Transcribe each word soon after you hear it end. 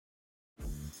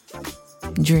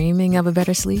Dreaming of a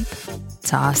better sleep?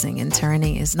 Tossing and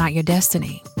turning is not your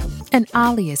destiny. And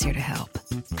Ollie is here to help.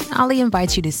 Ollie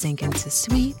invites you to sink into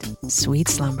sweet, sweet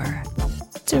slumber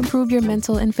to improve your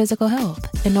mental and physical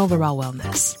health and overall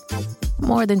wellness.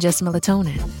 More than just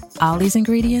melatonin, Ollie's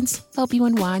ingredients help you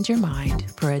unwind your mind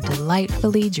for a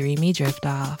delightfully dreamy drift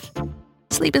off.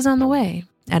 Sleep is on the way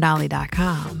at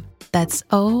Ollie.com. That's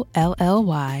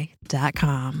OLLY.com.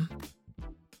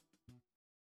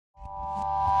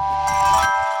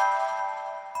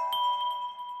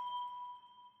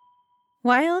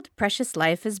 Wild Precious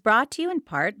Life is brought to you in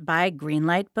part by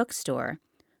Greenlight Bookstore.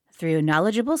 Through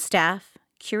knowledgeable staff,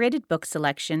 curated book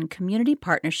selection, community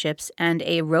partnerships, and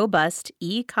a robust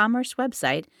e-commerce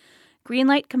website,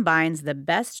 Greenlight combines the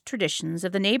best traditions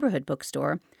of the neighborhood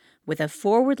bookstore with a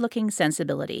forward-looking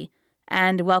sensibility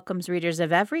and welcomes readers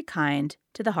of every kind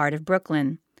to the heart of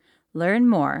Brooklyn. Learn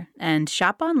more and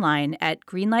shop online at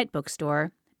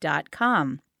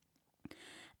greenlightbookstore.com.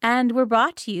 And we're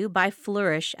brought to you by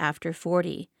Flourish After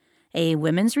 40, a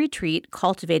women's retreat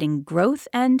cultivating growth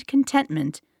and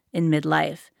contentment in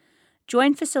midlife.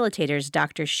 Join facilitators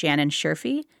Dr. Shannon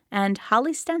Sherfy and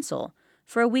Holly Stencil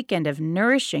for a weekend of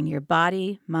nourishing your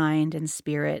body, mind, and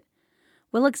spirit.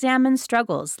 We'll examine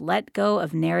struggles, let go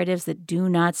of narratives that do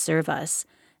not serve us,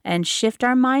 and shift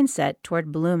our mindset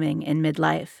toward blooming in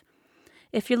midlife.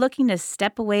 If you're looking to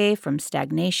step away from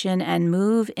stagnation and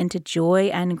move into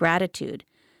joy and gratitude,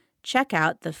 check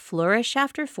out the Flourish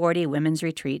After 40 Women's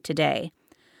Retreat today.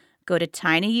 Go to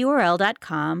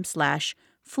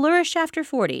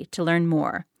tinyurl.com/flourishafter40 to learn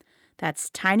more.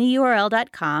 That's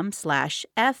tinyurl.com/FLOURISH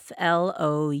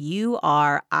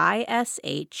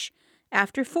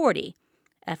after 40,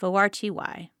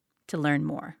 FORTY, to learn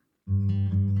more.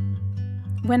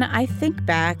 When I think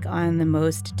back on the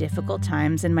most difficult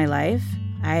times in my life,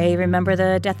 I remember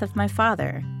the death of my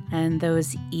father and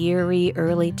those eerie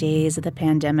early days of the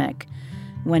pandemic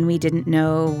when we didn't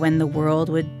know when the world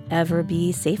would ever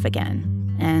be safe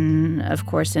again. And of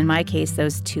course, in my case,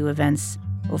 those two events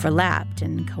overlapped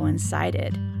and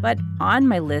coincided. But on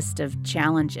my list of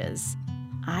challenges,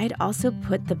 I'd also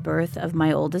put the birth of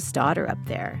my oldest daughter up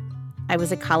there. I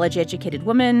was a college-educated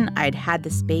woman. I'd had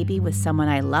this baby with someone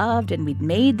I loved, and we'd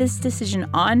made this decision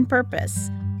on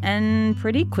purpose. And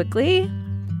pretty quickly,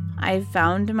 I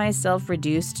found myself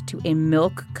reduced to a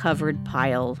milk-covered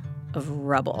pile of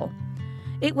rubble.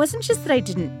 It wasn't just that I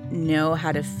didn't know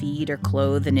how to feed or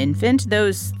clothe an infant.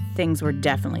 Those things were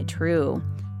definitely true.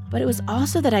 But it was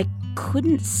also that I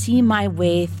couldn't see my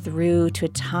way through to a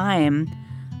time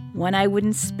when I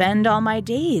wouldn't spend all my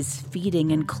days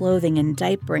feeding and clothing and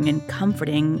diapering and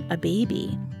comforting a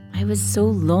baby. I was so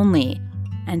lonely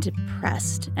and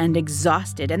depressed and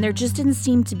exhausted, and there just didn't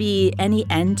seem to be any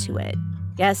end to it.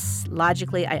 Yes,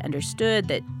 logically, I understood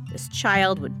that this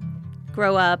child would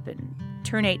grow up and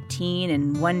turn 18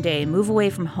 and one day move away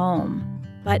from home.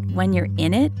 But when you're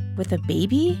in it with a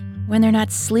baby, when they're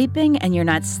not sleeping and you're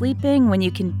not sleeping, when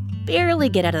you can barely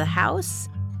get out of the house,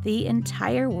 the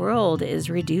entire world is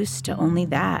reduced to only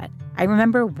that. I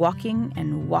remember walking,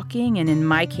 and in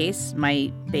my case,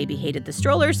 my baby hated the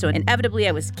stroller, so inevitably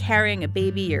I was carrying a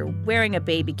baby or wearing a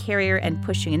baby carrier and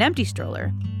pushing an empty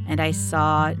stroller. And I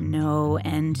saw no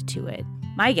end to it.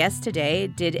 My guest today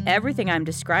did everything I'm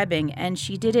describing, and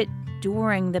she did it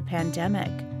during the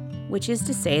pandemic, which is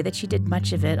to say that she did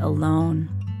much of it alone,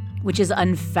 which is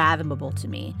unfathomable to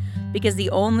me, because the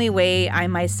only way I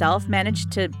myself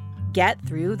managed to get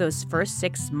through those first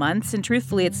 6 months, and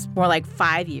truthfully, it's more like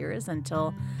 5 years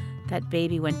until that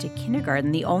baby went to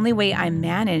kindergarten, the only way I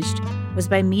managed was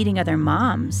by meeting other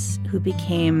moms who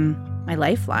became my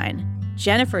lifeline.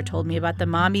 Jennifer told me about the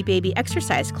mommy baby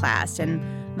exercise class, and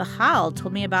Mahal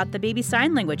told me about the baby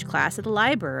sign language class at the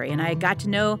library, and I got to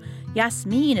know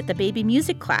Yasmin at the baby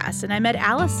music class, and I met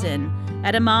Allison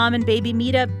at a mom and baby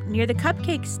meetup near the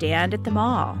cupcake stand at the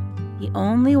mall. The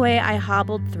only way I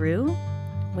hobbled through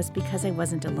was because I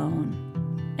wasn't alone.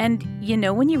 And you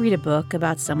know, when you read a book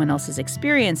about someone else's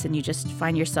experience and you just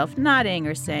find yourself nodding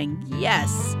or saying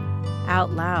yes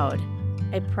out loud,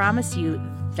 I promise you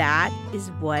that is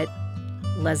what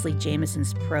Leslie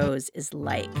Jamison's prose is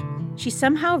like. She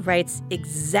somehow writes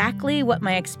exactly what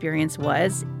my experience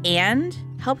was and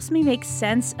helps me make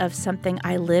sense of something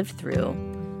I lived through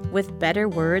with better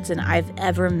words than I've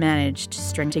ever managed to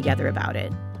string together about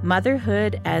it.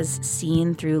 Motherhood as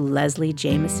seen through Leslie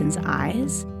Jamison's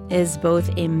eyes is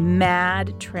both a mad,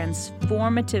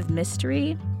 transformative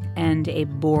mystery and a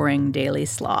boring daily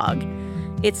slog.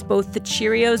 It's both the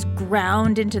Cheerios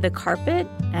ground into the carpet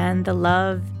and the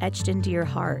love etched into your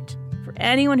heart for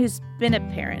anyone who's been a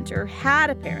parent or had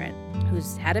a parent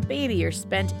who's had a baby or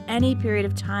spent any period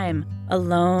of time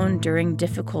alone during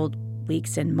difficult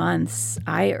weeks and months,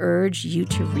 I urge you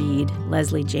to read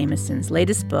Leslie Jamison's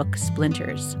latest book,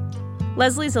 Splinters.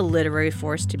 Leslie's a literary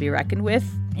force to be reckoned with.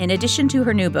 In addition to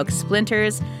her new book,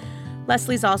 Splinters,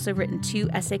 Leslie's also written 2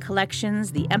 essay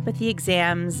collections, The Empathy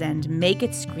Exams and Make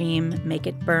It Scream, Make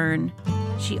It Burn.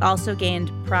 She also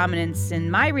gained prominence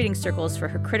in my reading circles for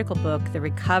her critical book, The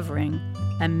Recovering,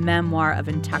 a memoir of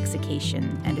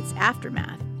intoxication and its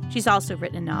aftermath. She's also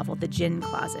written a novel, The Gin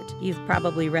Closet. You've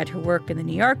probably read her work in The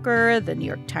New Yorker, The New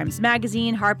York Times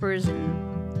Magazine, Harper's,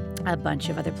 and a bunch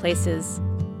of other places.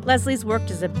 Leslie's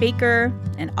worked as a baker,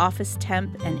 an office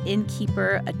temp, an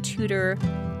innkeeper, a tutor,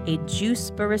 a juice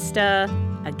barista,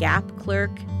 a Gap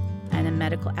clerk, and a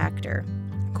medical actor.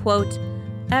 Quote,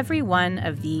 "Every one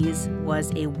of these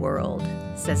was a world,"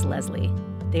 says Leslie.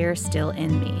 "They're still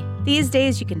in me." These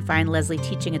days, you can find Leslie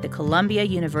teaching at the Columbia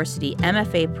University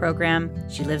MFA program.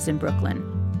 She lives in Brooklyn.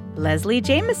 Leslie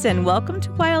Jamison, welcome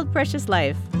to Wild Precious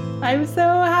Life. I'm so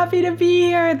happy to be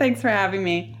here. Thanks for having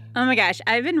me. Oh my gosh,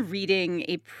 I've been reading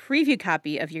a preview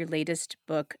copy of your latest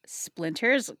book,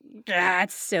 Splinters.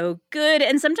 It's so good.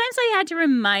 And sometimes I had to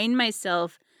remind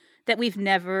myself that we've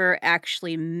never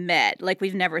actually met. Like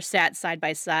we've never sat side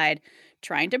by side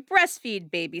trying to breastfeed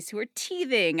babies who are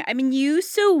teething. I mean, you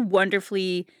so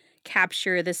wonderfully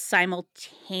capture the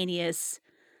simultaneous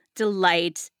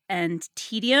delight and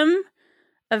tedium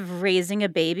of raising a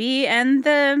baby and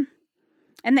the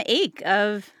ache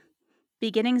of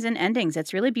beginnings and endings.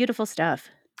 It's really beautiful stuff.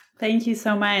 Thank you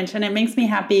so much. And it makes me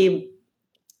happy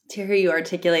to hear you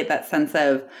articulate that sense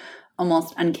of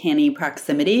almost uncanny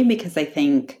proximity, because I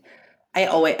think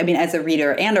as a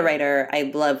reader and a writer,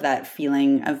 I love that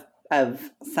feeling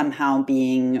of somehow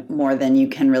being more than you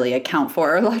can really account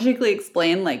for or logically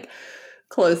explain, like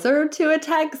closer to a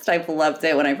text. I've loved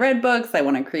it when I've read books. I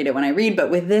want to create it when I read. But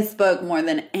with this book, more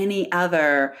than any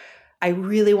other, I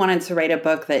really wanted to write a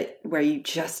book where you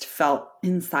just felt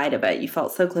inside of it. You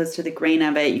felt so close to the grain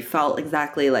of it. You felt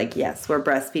exactly like, yes, we're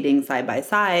breastfeeding side by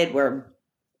side.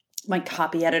 My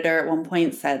copy editor at one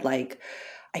point said, like,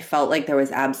 I felt like there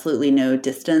was absolutely no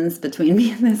distance between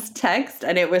me and this text.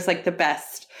 And it was like the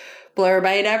best blurb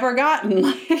I'd ever gotten.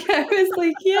 Like, I was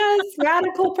like, yes,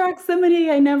 radical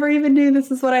proximity. I never even knew this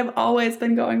is what I've always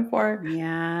been going for.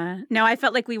 Yeah. No, I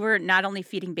felt like we were not only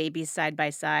feeding babies side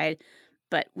by side,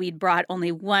 but we'd brought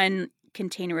only one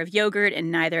container of yogurt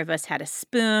and neither of us had a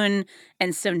spoon.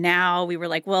 And so now we were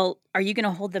like, well, are you going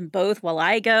to hold them both while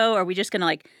I go? Or are we just going to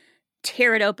like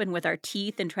tear it open with our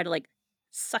teeth and try to like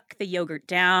suck the yogurt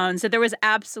down? So there was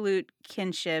absolute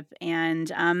kinship.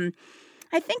 And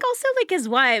I think also like as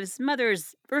wives,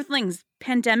 mothers, earthlings,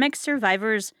 pandemic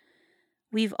survivors,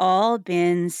 we've all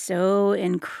been so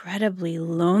incredibly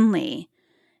lonely.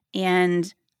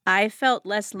 And I felt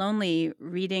less lonely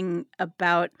reading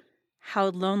about how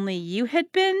lonely you had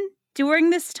been during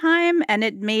this time. And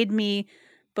it made me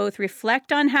both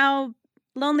reflect on how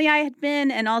lonely I had been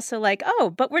and also like,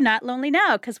 oh, but we're not lonely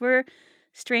now because we're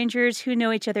strangers who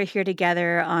know each other here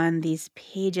together on these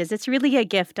pages. It's really a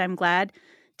gift. I'm glad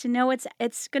to know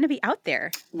it's going to be out there.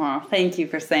 Well, thank you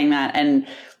for saying that. And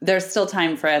there's still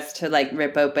time for us to like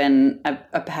rip open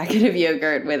a packet of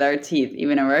yogurt with our teeth,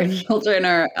 even if our children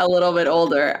are a little bit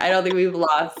older. I don't think we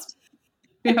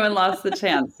haven't lost the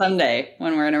chance someday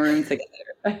when we're in a room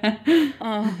together.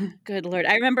 Oh, good Lord.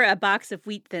 I remember a box of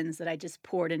Wheat Thins that I just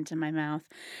poured into my mouth.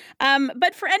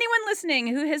 But for anyone listening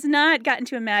who has not gotten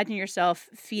to imagine yourself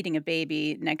feeding a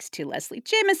baby next to Leslie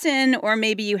Jamison, or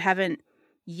maybe you haven't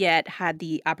yet had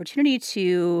the opportunity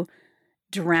to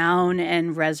drown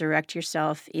and resurrect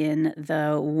yourself in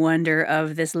the wonder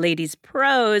of this lady's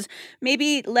prose,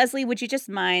 maybe, Leslie, would you just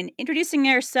mind introducing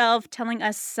yourself, telling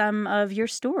us some of your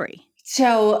story?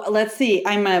 So let's see.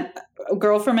 I'm a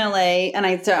girl from LA, and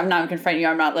I'm not confronting you.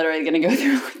 I'm not literally going to go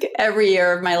through like every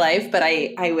year of my life, but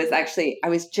I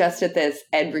was just at this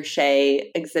Ed Ruscha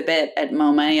exhibit at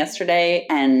MoMA yesterday,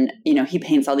 and he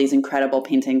paints all these incredible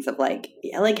paintings of like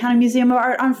the LA County Museum of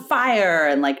Art on fire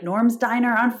and like Norm's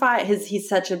Diner on fire. He's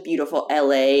such a beautiful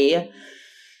LA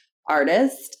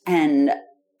artist, and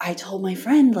I told my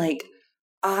friend like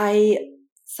I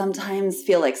sometimes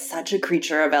feel like such a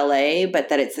creature of LA, but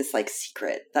that it's this like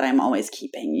secret that I'm always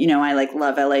keeping. I like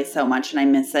love LA so much and I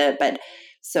miss it, but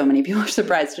so many people are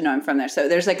surprised to know I'm from there. So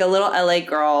there's like a little LA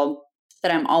girl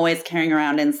that I'm always carrying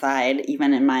around inside,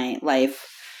 even in my life,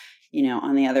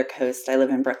 on the other coast. I live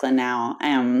in Brooklyn now.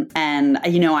 I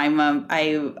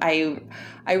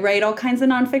write all kinds of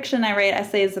nonfiction. I write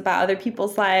essays about other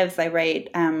people's lives. I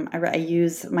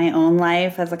use my own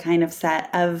life as a kind of set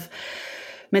of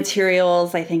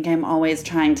materials. I think I'm always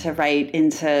trying to write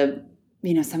into,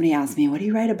 somebody asked me, what do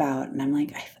you write about? And I'm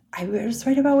like, I just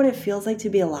write about what it feels like to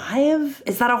be alive.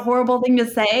 Is that a horrible thing to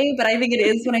say? But I think it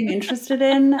is what I'm interested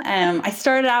in. I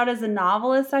started out as a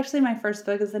novelist, actually. My first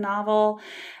book is a novel.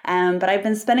 But I've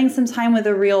been spending some time with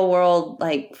the real world,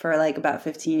 for about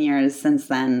 15 years since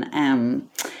then.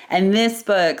 And this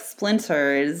book,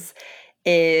 Splinters,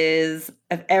 is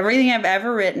of everything I've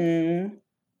ever written,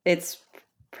 it's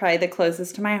probably the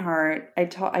closest to my heart. I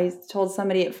told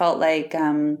somebody it felt like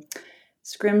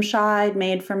scrimshawed,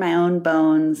 made from my own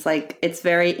bones. It's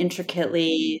very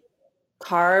intricately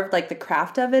carved. The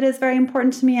craft of it is very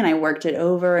important to me, and I worked it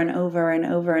over and over and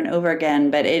over and over again.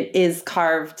 But it is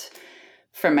carved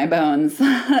from my bones,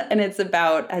 and it's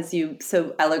about, as you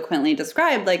so eloquently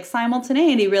described,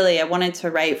 simultaneity. Really, I wanted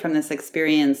to write from this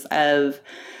experience of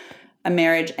a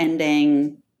marriage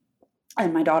ending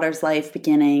and my daughter's life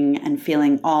beginning, and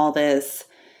feeling all these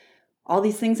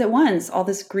things at once, all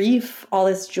this grief, all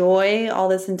this joy, all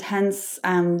this intense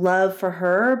love for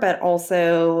her, but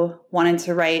also wanted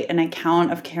to write an account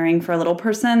of caring for a little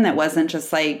person that wasn't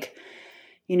just the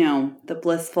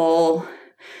blissful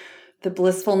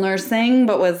nursing,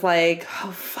 but was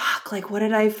oh fuck, what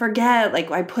did I forget?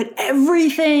 I put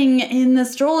everything in the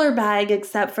stroller bag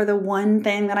except for the one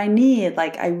thing that I need.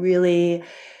 I really,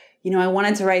 I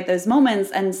wanted to write those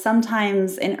moments. And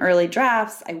sometimes in early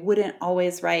drafts, I wouldn't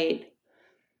always write.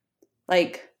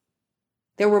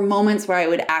 There were moments where I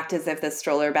would act as if the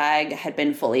stroller bag had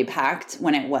been fully packed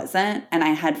when it wasn't. And I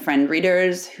had friend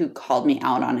readers who called me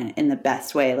out on it in the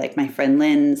best way. My friend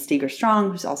Lynn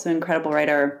Steger-Strong, who's also an incredible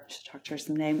writer. I should talk to her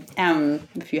someday,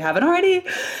 if you haven't already.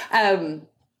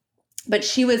 But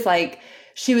she was talking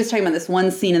about this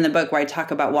one scene in the book where I talk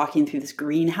about walking through this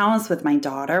greenhouse with my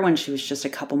daughter when she was just a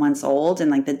couple months old in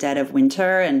the dead of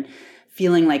winter, and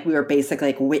feeling like we were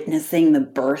basically witnessing the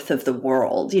birth of the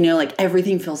world,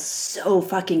 everything feels so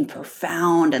fucking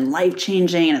profound and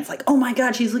life-changing. And it's oh my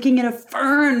God, she's looking at a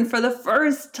fern for the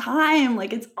first time.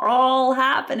 It's all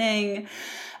happening.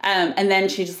 And then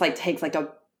she just takes a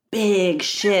big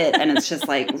shit, and it's just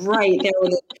right there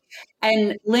with it.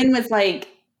 And Lynn was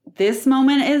this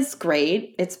moment is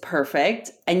great. It's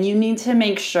perfect. And you need to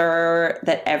make sure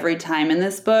that every time in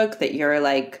this book that you're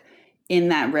in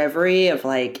that reverie of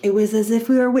it was as if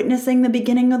we were witnessing the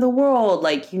beginning of the world.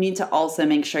 You need to also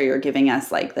make sure you're giving us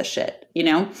the shit,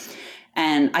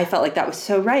 And I felt that was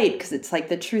so right, because it's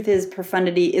the truth is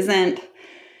profundity isn't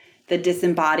the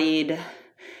disembodied,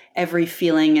 every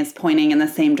feeling is pointing in the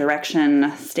same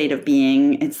direction state of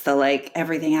being. It's the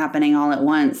everything happening all at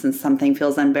once, and something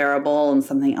feels unbearable and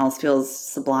something else feels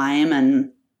sublime.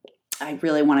 And I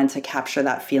really wanted to capture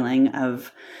that feeling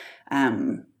of,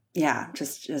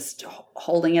 just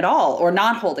holding it all, or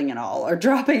not holding it all, or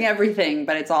dropping everything,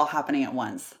 but it's all happening at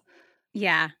once.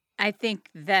 Yeah. I think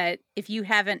that if you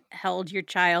haven't held your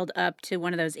child up to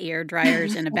one of those air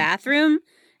dryers in a bathroom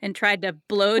and tried to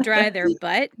blow dry their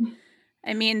butt,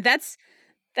 I mean, that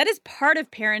is part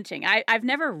of parenting. I've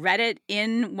never read it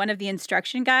in one of the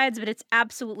instruction guides, but it's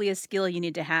absolutely a skill you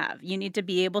need to have. You need to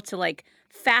be able to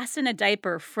fasten a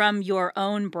diaper from your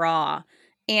own bra,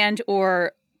 and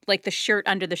or the shirt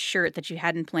under the shirt that you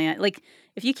hadn't planned.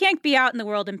 If you can't be out in the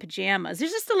world in pajamas,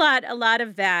 there's just a lot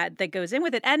of that goes in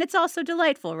with it. And it's also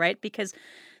delightful, right? Because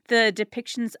the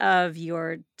depictions of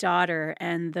your daughter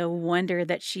and the wonder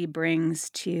that she brings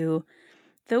to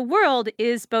the world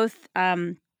is both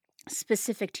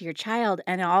specific to your child,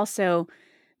 and also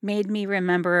made me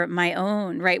remember my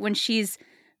own, right? When she's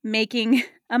making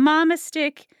a mama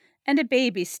stick and a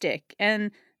baby stick,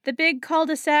 and the big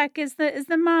cul-de-sac is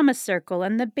the mama circle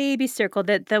and the baby circle.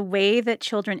 That the way that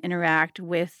children interact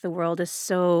with the world is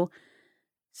so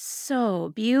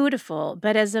beautiful.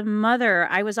 But as a mother,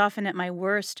 I was often at my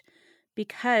worst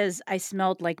because I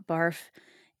smelled like barf,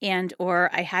 and or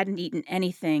I hadn't eaten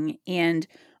anything, and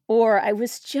or I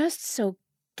was just so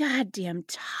goddamn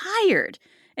tired.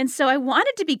 And so I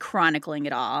wanted to be chronicling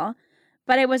it all,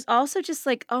 but I was also just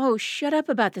oh, shut up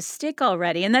about the stick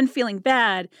already. And then feeling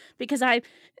bad because I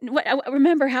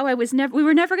remember how we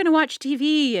were never going to watch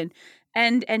TV,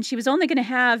 and she was only going to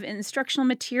have instructional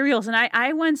materials. And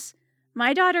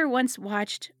my daughter once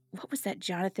watched, what was that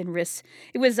Jonathan Rhys?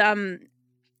 It was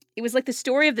the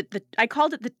story of I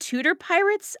called it the Tudor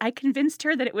Pirates. I convinced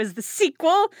her that it was the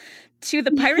sequel to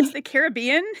the Pirates of the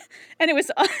Caribbean, and it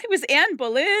was Anne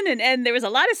Boleyn, and there was a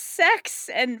lot of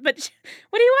sex. But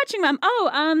what are you watching, Mom?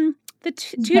 Oh, the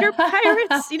Tudor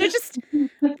Pirates. Just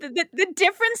the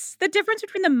difference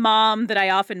between the mom that I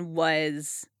often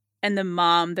was and the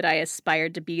mom that I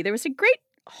aspired to be. There was a great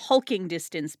hulking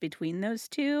distance between those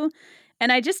two,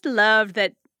 and I just loved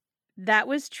that that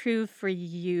was true for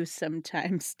you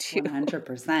sometimes too.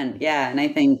 100%. Yeah. And I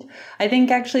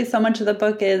think actually so much of the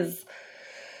book is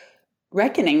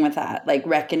reckoning with that, like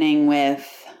reckoning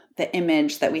with the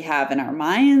image that we have in our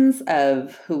minds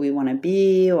of who we want to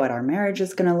be, what our marriage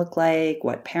is going to look like,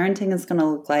 what parenting is going to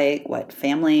look like, what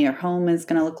family or home is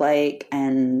going to look like,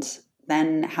 and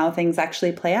then how things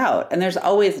actually play out. And there's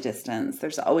always a distance,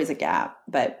 there's always a gap.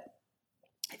 But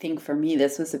I think for me,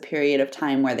 this was a period of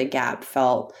time where the gap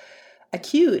felt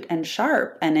acute and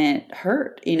sharp and it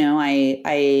hurt.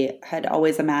 I had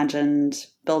always imagined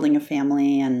building a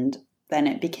family, and then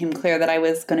it became clear that I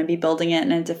was going to be building it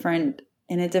in a different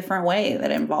way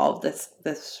that involved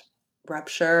this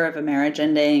rupture of a marriage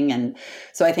ending. And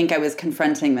so I think I was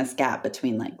confronting this gap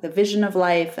between like the vision of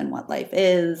life and what life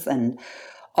is, and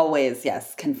always,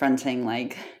 yes, confronting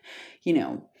like,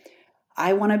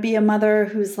 I want to be a mother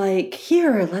who's like,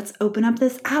 here, let's open up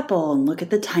this apple and look at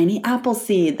the tiny apple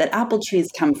seed that apple trees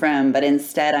come from. But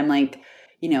instead, I'm like,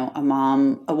 a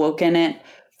mom awoken at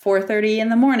 4:30 in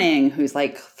the morning who's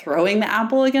like throwing the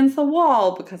apple against the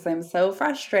wall because I'm so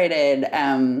frustrated.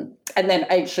 And then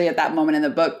actually at that moment in the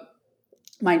book,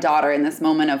 my daughter, in this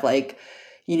moment of like,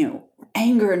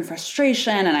 anger and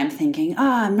frustration, and I'm thinking,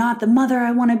 I'm not the mother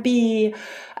I want to be.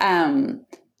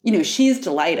 She's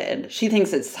delighted. She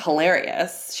thinks it's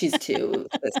hilarious. She's 2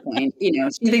 at this point.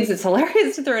 She thinks it's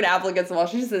hilarious to throw an apple against the wall.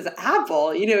 She just says,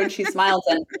 apple, and she smiles.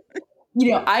 And,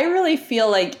 I really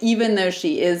feel like even though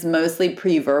she is mostly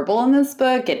pre-verbal in this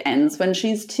book, it ends when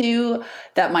she's 2,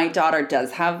 that my daughter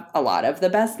does have a lot of the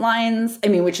best lines. I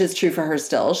mean, which is true for her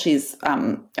still. She's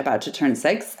about to turn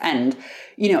 6. And,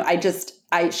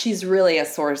 she's really a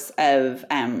source of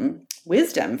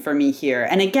wisdom for me here.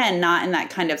 And again, not in that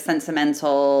kind of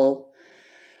sentimental,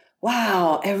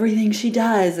 wow, everything she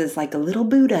does is like a little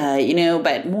Buddha,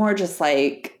 but more just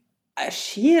like,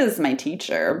 she is my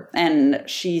teacher, and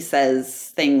she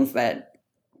says things that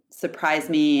surprise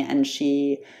me, and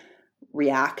she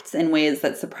reacts in ways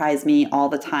that surprise me all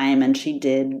the time. And she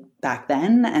did back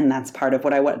then. And that's part of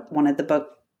what I wanted the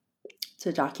book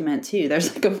to document too.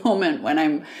 There's like a moment when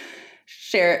I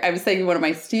was saying to one of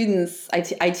my students,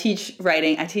 I teach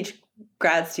writing, I teach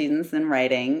grad students in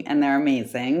writing, and they're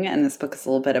amazing. And this book is a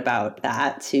little bit about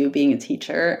that too, being a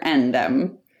teacher.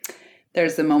 And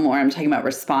there's a moment where I'm talking about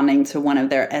responding to one of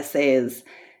their essays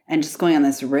and just going on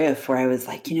this riff where I was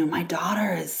like, my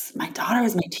daughter is my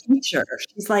teacher.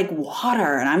 She's like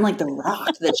water, and I'm like the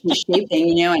rock that she's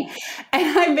shaping, and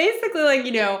I'm basically like,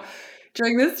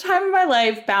 during this time of my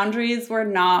life, boundaries were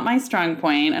not my strong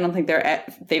point. I don't think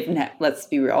let's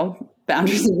be real.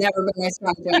 Boundaries have never been my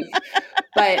strong point.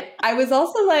 But I was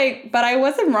also like, but I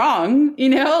wasn't wrong,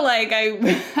 like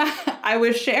I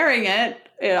was sharing it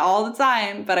all the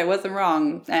time, but I wasn't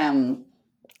wrong.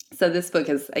 So this book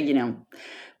is,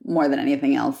 more than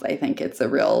anything else, I think it's a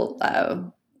real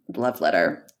love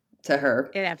letter to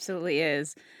her. It absolutely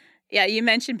is. Yeah, you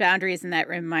mentioned boundaries, and that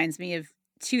reminds me of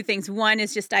 2 things. One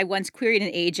is just, I once queried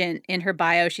an agent. In her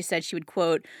bio, she said she would,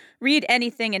 quote, read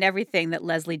anything and everything that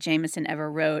Leslie Jamison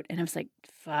ever wrote. And I was like,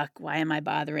 fuck, why am I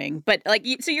bothering? But like,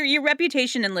 so your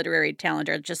reputation and literary talent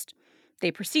are just, they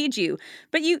precede you.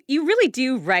 But you really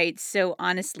do write so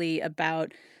honestly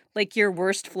about like your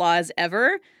worst flaws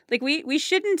ever. Like we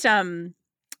shouldn't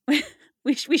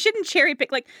we shouldn't cherry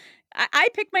pick. Like I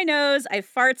pick my nose, I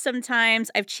fart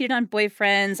sometimes, I've cheated on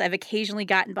boyfriends, I've occasionally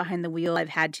gotten behind the wheel, I've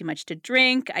had too much to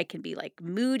drink, I can be like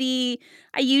moody.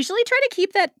 I usually try to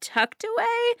keep that tucked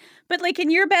away, but like in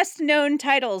your best known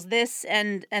titles, this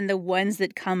and the ones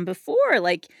that come before,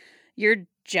 like you're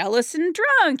jealous and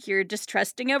drunk, you're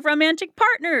distrusting of romantic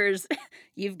partners,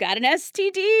 you've got an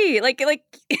STD, like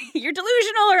you're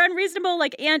delusional or unreasonable,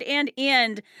 like and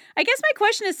I guess my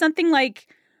question is something like,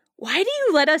 why do you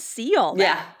let us see all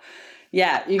that?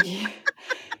 Yeah. You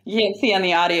can't see on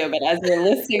the audio, but as you're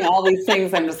listing all these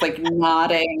things, I'm just like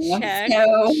nodding. Check.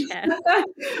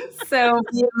 So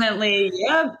vehemently.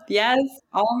 Yep. Yes.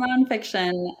 All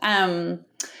nonfiction.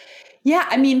 Yeah.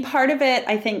 I mean, part of it,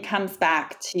 I think, comes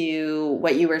back to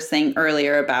what you were saying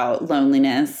earlier about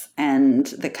loneliness and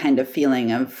the kind of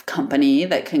feeling of company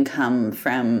that can come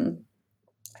from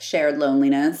shared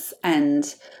loneliness.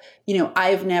 And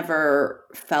I've never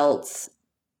felt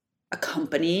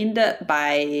accompanied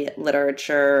by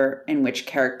literature in which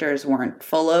characters weren't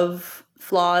full of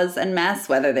flaws and mess,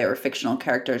 whether they were fictional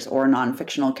characters or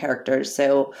non-fictional characters.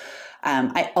 So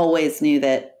I always knew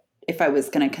that if I was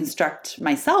going to construct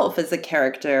myself as a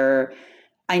character,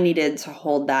 I needed to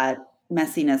hold that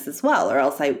messiness as well, or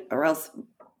else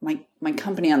my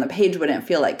company on the page wouldn't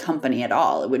feel like company at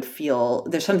all. It would feel,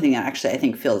 there's something that actually I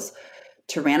think feels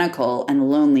tyrannical and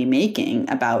lonely making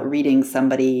about reading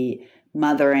somebody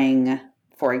mothering,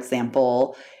 for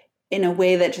example, in a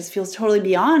way that just feels totally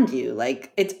beyond you.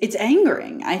 Like it's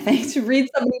angering, I think, to read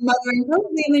somebody mothering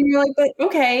totally, and then you're like, but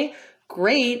okay,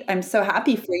 great. I'm so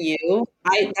happy for you.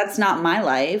 That's not my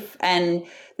life. And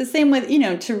the same with,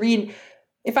 to read,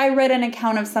 if I read an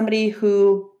account of somebody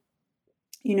who,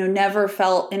 never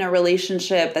felt in a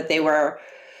relationship that they were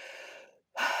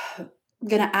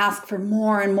going to ask for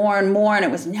more and more and more, and it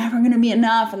was never going to be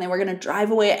enough, and they were going to drive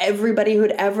away everybody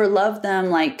who'd ever loved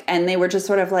them, and they were just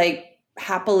sort of like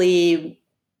happily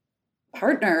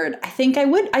partnered, I think I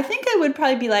would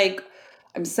probably be like,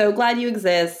 I'm so glad you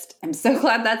exist. I'm so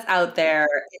glad that's out there.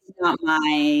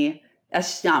 That's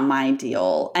just not my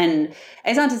deal. And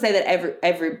it's not to say that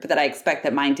that I expect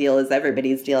that my deal is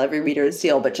everybody's deal, every reader's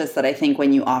deal, but just that I think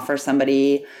when you offer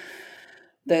somebody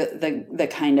the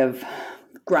kind of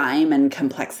grime and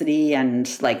complexity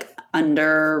and like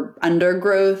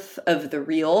undergrowth of the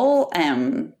real,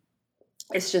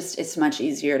 it's much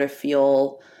easier to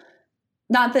feel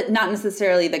not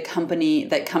necessarily that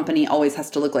company always has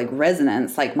to look like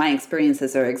resonance. Like my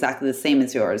experiences are exactly the same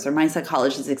as yours, or my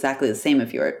psychology is exactly the same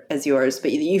as yours,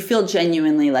 but you feel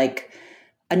genuinely like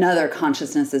another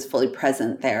consciousness is fully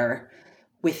present there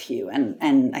with you.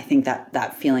 And I think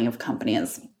that feeling of company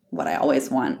is what I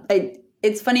always want.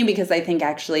 It's funny because I think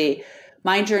actually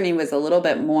my journey was a little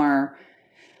bit more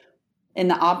in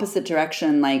the opposite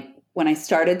direction. Like when I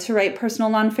started to write personal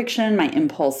nonfiction, my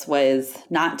impulse was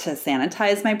not to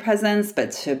sanitize my presence,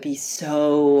 but to be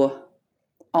so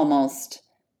almost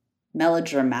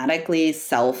melodramatically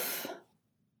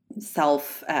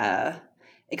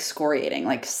excoriating,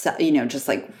 like, just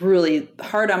like really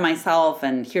hard on myself,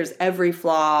 and here's every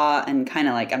flaw, and kind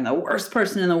of like I'm the worst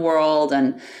person in the world.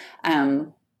 And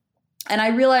I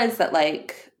realized that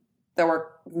like there were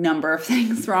a number of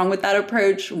things wrong with that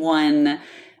approach. One,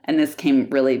 and this came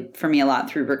really for me a lot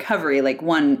through recovery, like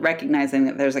one, recognizing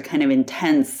that there's a kind of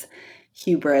intense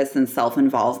hubris and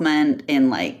self-involvement in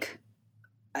like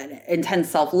intense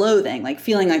self-loathing, like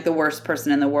feeling like the worst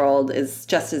person in the world is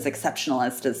just as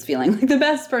exceptionalist as feeling like the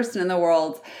best person in the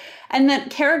world. And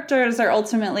that characters are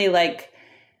ultimately like,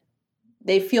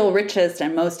 they feel richest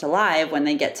and most alive when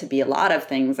they get to be a lot of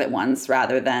things at once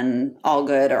rather than all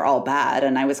good or all bad.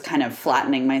 And I was kind of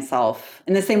flattening myself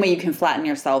in the same way you can flatten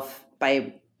yourself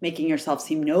by making yourself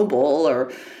seem noble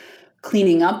or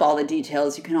cleaning up all the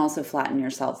details. You can also flatten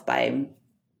yourself by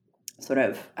sort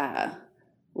of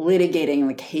litigating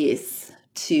the case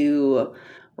too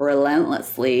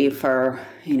relentlessly for,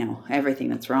 everything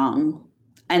that's wrong.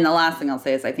 And the last thing I'll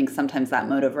say is I think sometimes that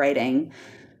mode of writing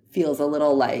feels a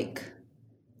little like,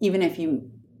 even if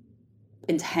you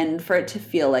intend for it to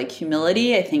feel like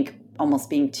humility, I think almost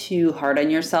being too hard on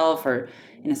yourself or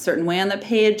in a certain way on the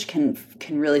page can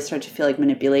really start to feel like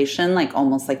manipulation, like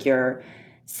almost like you're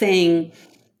saying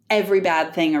every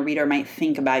bad thing a reader might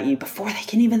think about you before they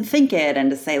can even think it,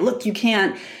 and to say, look, you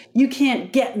can't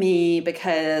get me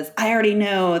because I already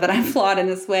know that I'm flawed in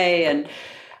this way. And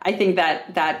I think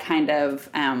that kind of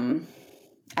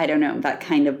that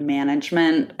kind of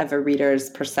management of a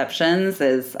reader's perceptions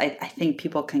is, I think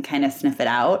people can kind of sniff it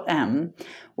out,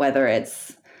 whether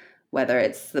it's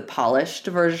the polished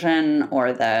version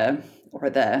or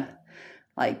the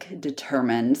like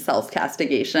determined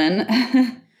self-castigation.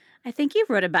 I think you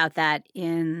wrote about that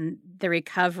in The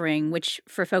Recovering, which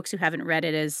for folks who haven't read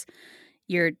it is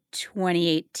your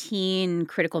 2018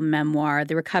 critical memoir,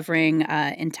 The Recovering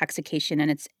Intoxication and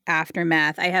Its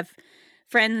Aftermath. I have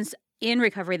friends in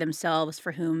recovery themselves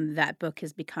for whom that book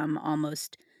has become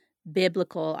almost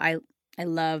biblical. I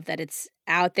love that it's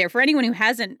out there. For anyone who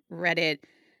hasn't read it,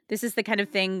 this is the kind of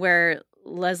thing where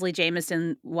Leslie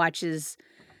Jamison watches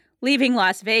Leaving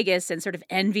Las Vegas and sort of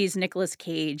envies Nicolas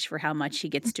Cage for how much he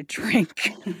gets to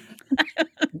drink. It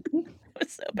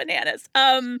was so bananas.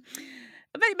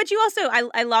 But you also,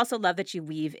 I also love that you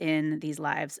weave in these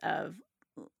lives of,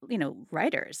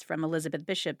 writers, from Elizabeth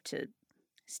Bishop to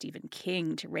Stephen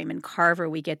King to Raymond Carver.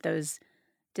 We get those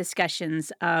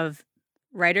discussions of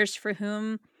writers for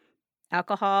whom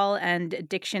alcohol and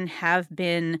addiction have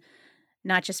been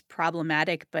not just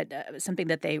problematic, but something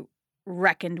that they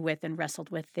reckoned with and wrestled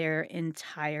with their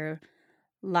entire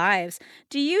lives.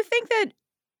 Do you think that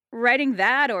writing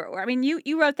that, or I mean,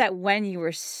 you wrote that when you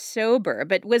were sober,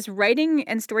 but was writing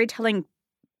and storytelling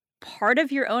part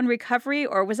of your own recovery,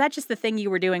 or was that just the thing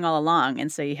you were doing all along,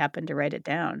 and so you happened to write it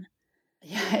down?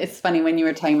 Yeah, it's funny when you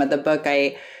were talking about the book.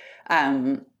 I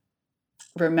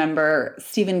remember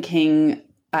Stephen King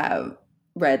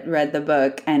read the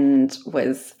book and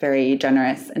was very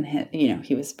generous, and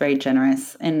he was very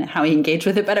generous in how he engaged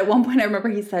with it. But at one point, I remember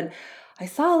he said, I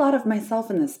saw a lot of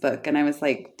myself in this book. And I was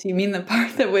like, do you mean the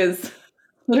part that was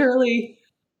literally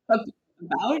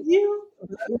about you?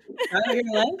 About your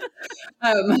life?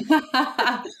 I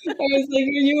was like,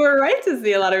 you were right to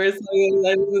see a lot of yourself.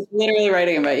 I was literally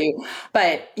writing about you.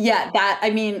 But yeah,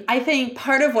 I think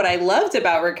part of what I loved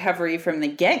about recovery from the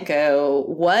get-go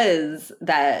was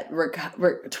that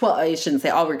 12, I shouldn't say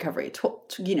all recovery,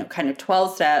 kind of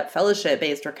 12-step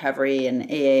fellowship-based recovery in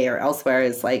AA or elsewhere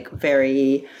is like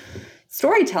very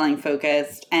storytelling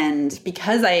focused. And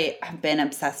because I have been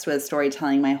obsessed with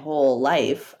storytelling my whole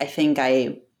life, I think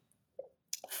I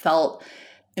felt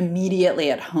immediately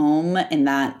at home in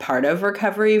that part of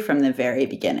recovery from the very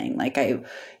beginning. Like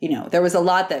there was a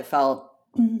lot that felt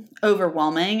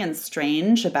overwhelming and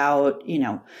strange about,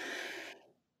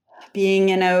 being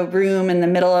in a room in the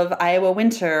middle of Iowa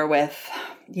winter with,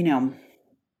 a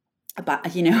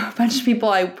bunch of people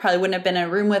I probably wouldn't have been in a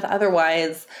room with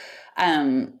otherwise.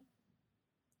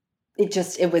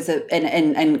 It was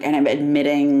and I'm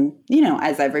admitting,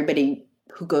 as everybody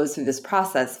who goes through this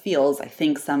process feels, I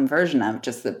think, some version of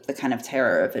just the kind of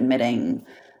terror of admitting,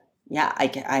 yeah,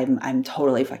 I'm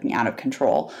totally fucking out of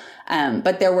control.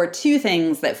 But there were two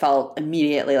things that felt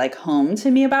immediately like home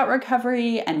to me about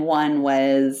recovery. And one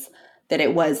was that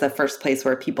it was the first place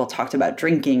where people talked about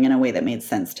drinking in a way that made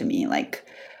sense to me. Like,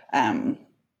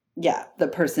 the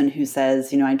person who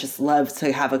says, I just love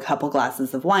to have a couple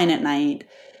glasses of wine at night.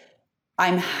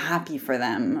 I'm happy for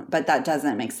them, but that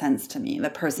doesn't make sense to me.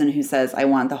 The person who says, I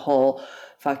want the whole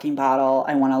fucking bottle,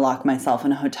 I want to lock myself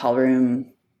in a hotel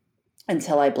room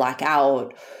until I black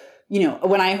out.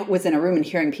 When I was in a room and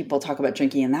hearing people talk about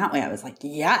drinking in that way, I was like,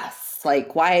 yes,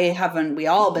 like, why haven't we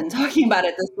all been talking about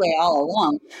it this way all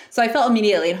along? So I felt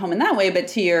immediately at home in that way. But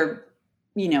to your,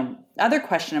 other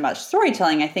question about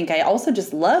storytelling, I think I also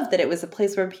just loved that it was a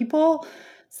place where people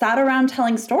sat around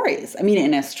telling stories. I mean,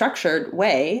 in a structured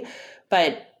way,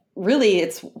 but really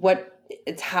it's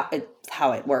how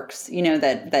it works,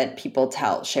 that people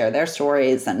share their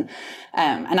stories. And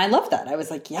I love that. I was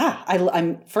like, yeah,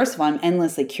 I'm first of all, I'm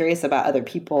endlessly curious about other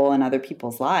people and other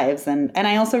people's lives. And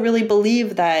I also really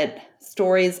believe that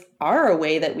stories are a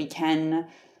way that we can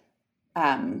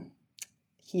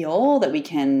heal, that we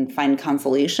can find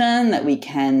consolation, that we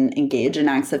can engage in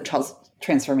acts of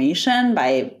transformation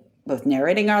by both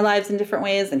narrating our lives in different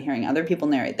ways and hearing other people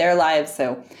narrate their lives.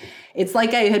 So it's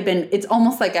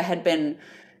almost like I had been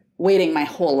waiting my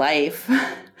whole life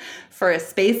for a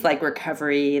space like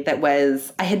recovery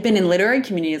I had been in literary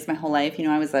communities my whole life.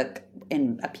 I was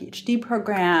in a PhD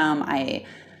program. I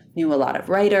knew a lot of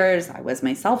writers. I was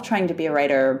myself trying to be a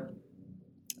writer.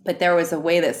 But there was a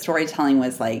way that storytelling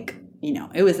was like,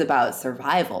 it was about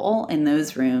survival in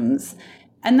those rooms.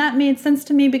 And that made sense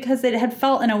to me because it had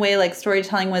felt in a way like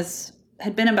storytelling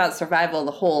had been about survival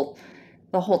the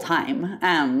whole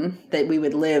time, that we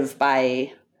would live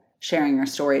by sharing our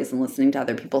stories and listening to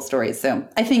other people's stories. So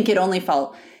I think it only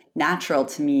felt natural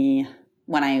to me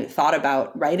when I thought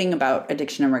about writing about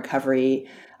addiction and recovery.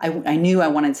 I knew I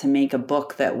wanted to make a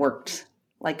book that worked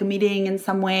like a meeting in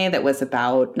some way, that was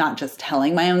about not just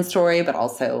telling my own story, but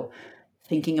also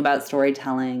thinking about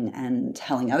storytelling and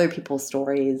telling other people's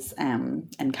stories,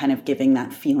 and kind of giving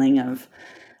that feeling of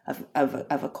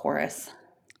a chorus.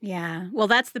 Yeah. Well,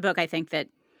 that's the book I think that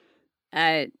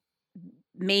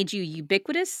made you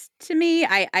ubiquitous to me.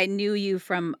 I knew you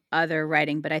from other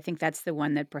writing, but I think that's the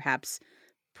one that perhaps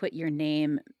put your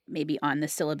name maybe on the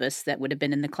syllabus that would have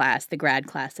been in the grad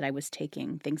class that I was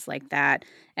taking, things like that.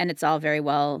 And it's all very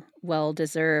well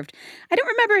deserved. I don't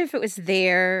remember if it was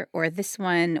there or this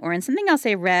one or in something else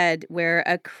I read where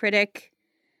a critic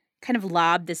kind of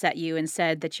lobbed this at you and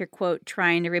said that you're, quote,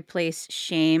 trying to replace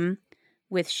shame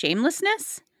with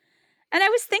shamelessness. And I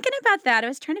was thinking about that. I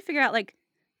was trying to figure out, like,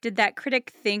 did that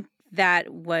critic think that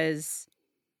was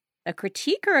a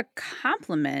critique or a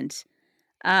compliment?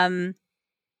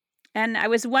 And I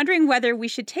was wondering whether we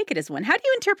should take it as one. How do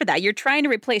you interpret that? You're trying to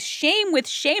replace shame with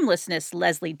shamelessness,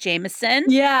 Leslie Jamison.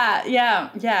 Yeah.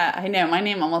 I know. My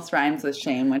name almost rhymes with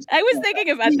shame. Which I was thinking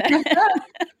about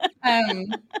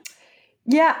that.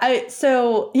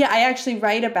 I actually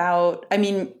write about,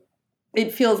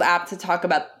 it feels apt to talk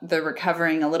about the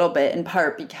recovering a little bit, in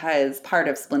part because part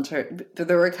of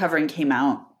the recovering came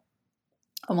out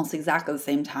almost exactly the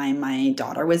same time my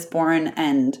daughter was born.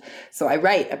 And so I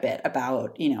write a bit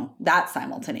about, that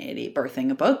simultaneity, birthing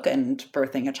a book and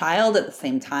birthing a child at the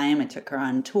same time. I took her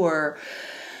on tour.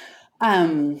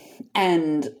 And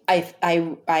I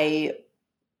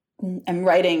am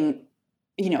writing,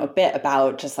 a bit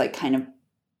about just like kind of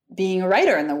being a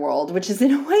writer in the world, which is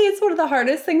in a way, it's one of the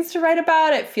hardest things to write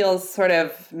about. It feels sort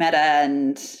of meta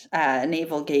and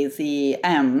navel-gazy.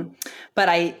 But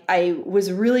I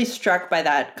was really struck by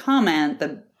that comment.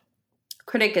 The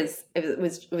critic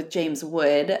was with James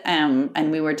Wood,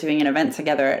 and we were doing an event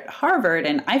together at Harvard,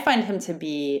 and I find him to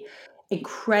be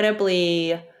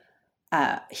incredibly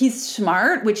he's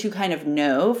smart, which you kind of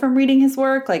know from reading his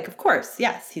work. Like, of course,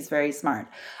 yes, he's very smart.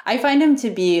 I find him to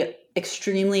be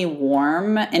extremely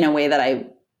warm in a way that I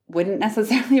wouldn't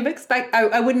necessarily have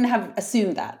I wouldn't have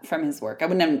assumed that from his work. I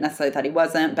wouldn't have necessarily thought he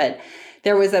wasn't, but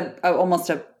there was almost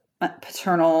a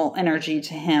paternal energy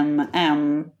to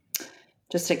him,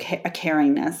 just a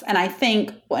caringness. And I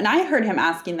think when I heard him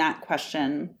asking that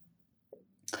question,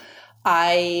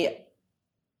 I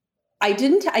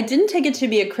didn't take it to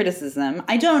be a criticism.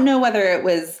 I don't know whether it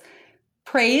was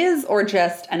praise or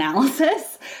just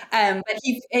analysis. But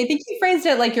I think he phrased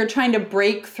it like you're trying to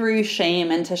break through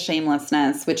shame into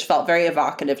shamelessness, which felt very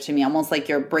evocative to me, almost like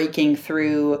you're breaking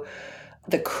through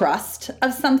the crust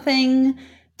of something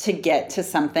to get to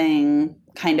something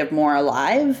kind of more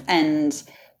alive. And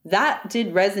that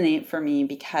did resonate for me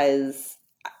because,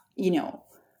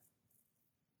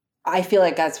 I feel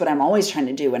like that's what I'm always trying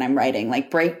to do when I'm writing, like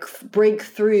break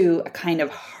through a kind of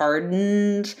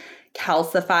hardened,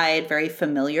 calcified, very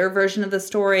familiar version of the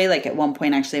story. Like at one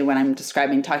point, actually, when I'm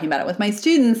talking about it with my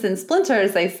students in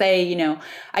Splinters, I say,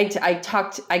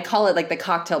 I call it like the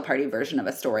cocktail party version of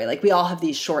a story. Like we all have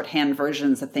these shorthand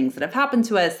versions of things that have happened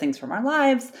to us, things from our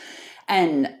lives.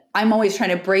 And I'm always trying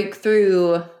to break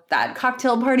through that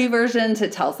cocktail party version to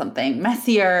tell something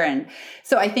messier. And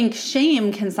so I think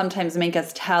shame can sometimes make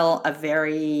us tell a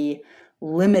very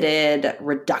limited,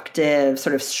 reductive,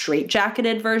 sort of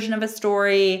straitjacketed version of a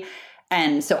story.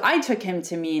 And so I took him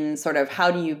to mean sort of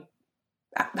how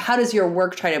does your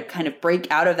work try to kind of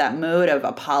break out of that mode of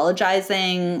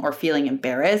apologizing or feeling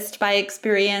embarrassed by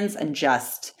experience and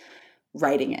just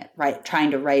writing it, right?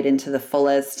 Trying to write into the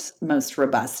fullest, most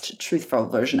robust, truthful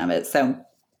version of it. So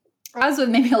as with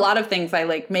maybe a lot of things, I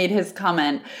made his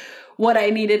comment what I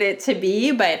needed it to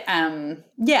be. But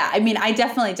I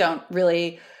definitely don't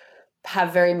really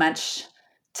have very much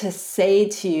to say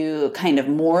to kind of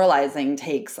moralizing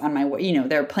takes on my work.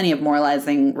 There are plenty of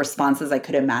moralizing responses I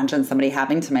could imagine somebody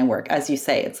having to my work. As you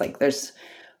say, it's like there's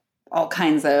all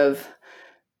kinds of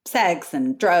sex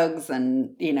and drugs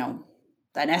and, an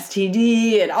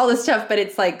STD and all this stuff. But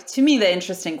it's like, to me, the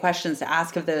interesting questions to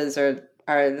ask of those are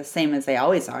the same as they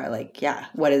always are. Like,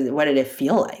 what did it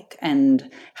feel like?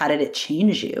 And how did it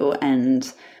change you?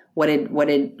 And how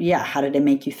did it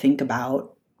make you think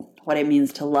about what it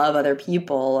means to love other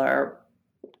people or,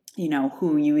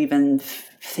 who you even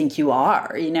think you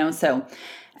are, So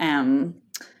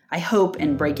I hope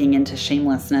in breaking into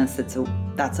shamelessness,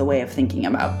 that's a way of thinking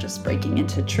about just breaking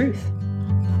into truth.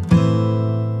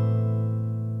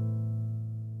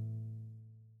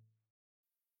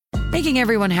 Making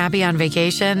everyone happy on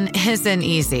vacation isn't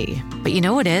easy, but you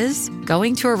know what is?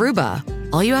 Going to Aruba.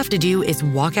 All you have to do is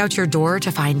walk out your door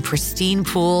to find pristine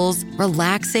pools,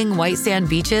 relaxing white sand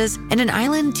beaches, and an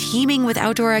island teeming with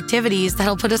outdoor activities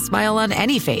that'll put a smile on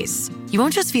any face. You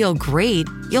won't just feel great,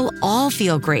 you'll all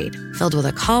feel great, filled with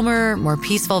a calmer, more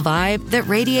peaceful vibe that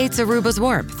radiates Aruba's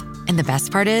warmth. And the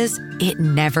best part is, it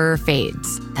never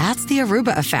fades. That's the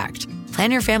Aruba effect.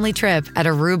 Plan your family trip at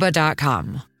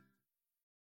Aruba.com.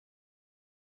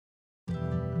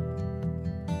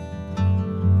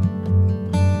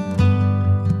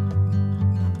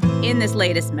 In this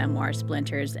latest memoir,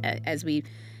 Splinters, as we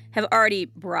have already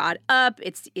brought up,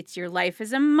 it's your life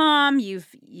as a mom. You've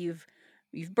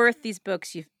birthed these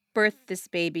books. You've birthed this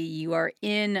baby. You are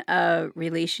in a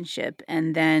relationship,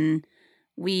 and then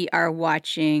we are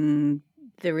watching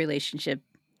the relationship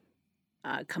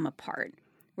come apart.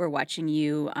 We're watching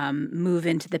you move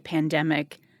into the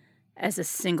pandemic as a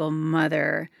single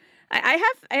mother.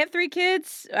 I have 3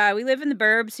 kids. We live in the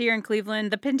burbs here in Cleveland.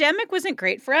 The pandemic wasn't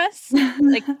great for us.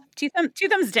 Like two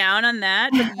thumbs down on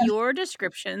that. But your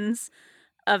descriptions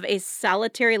of a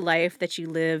solitary life that you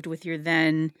lived with your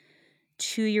then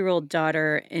 2-year-old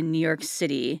daughter in New York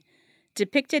City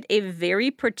depicted a very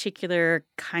particular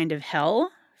kind of hell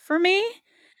for me.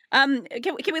 Can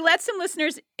we let some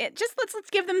listeners let's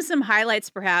give them some highlights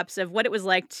perhaps of what it was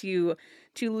like to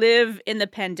live in the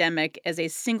pandemic as a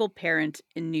single parent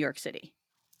in New York City?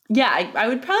 Yeah, I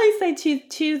would probably say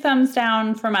two thumbs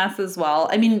down from us as well.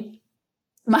 I mean,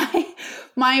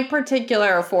 my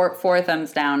particular four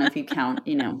thumbs down if you count,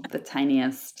 the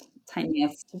tiniest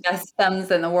best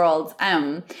thumbs in the world.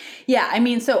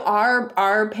 So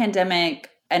our pandemic,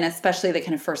 and especially the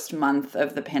kind of first month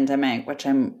of the pandemic, which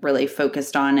I'm really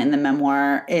focused on in the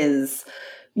memoir, is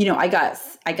I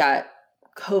got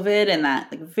COVID in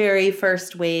that like very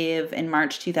first wave in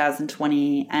March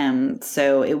 2020.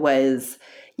 So it was,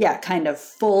 kind of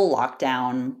full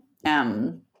lockdown.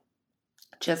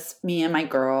 Just me and my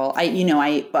girl.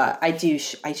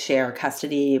 I share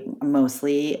custody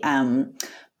mostly.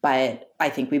 But I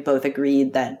think we both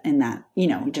agreed that in that,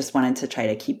 we just wanted to try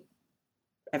to keep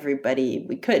everybody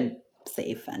we could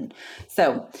safe. And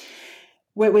so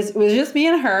it was just me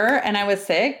and her, and I was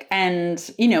sick, and,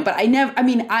 but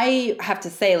I have to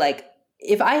say, like,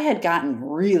 if I had gotten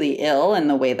really ill in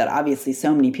the way that obviously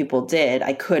so many people did,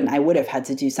 I would have had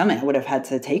to do something. I would have had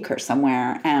to take her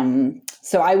somewhere.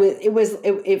 So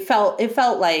it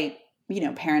felt like,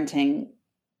 parenting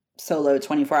solo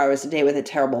 24 hours a day with a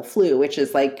terrible flu, which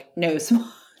is like no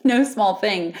small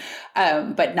thing.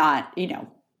 But not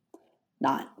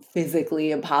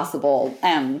physically impossible.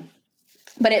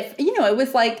 But it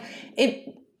was like,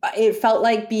 it felt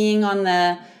like being on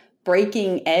the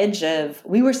breaking edge of,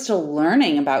 we were still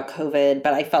learning about COVID,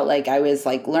 but I felt like I was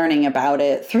like learning about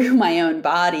it through my own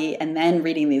body, and then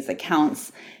reading these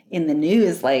accounts in the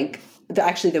news. Like,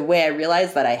 actually the way I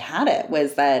realized that I had it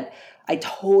was that I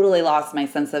totally lost my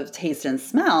sense of taste and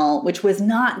smell, which was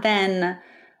not then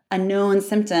a known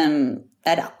symptom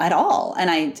at all. And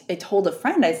I told a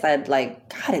friend, I said, like,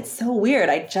 God, it's so weird.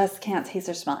 I just can't taste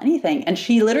or smell anything. And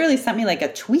she literally sent me like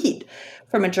a tweet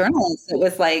from a journalist. It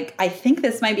was like, I think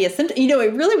this might be a symptom.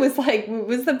 It really was like, it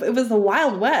was the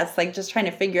Wild West, like just trying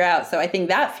to figure out. So I think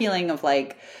that feeling of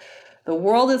like, the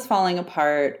world is falling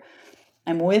apart.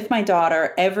 I'm with my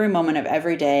daughter every moment of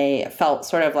every day. It felt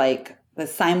sort of like the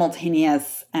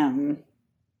simultaneous,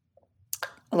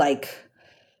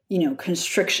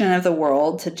 constriction of the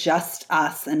world to just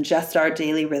us and just our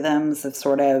daily rhythms of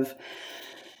sort of,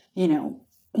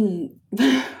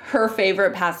 her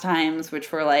favorite pastimes,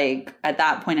 which were like, at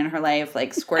that point in her life,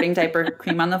 like squirting diaper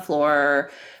cream on the floor,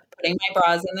 putting my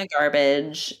bras in the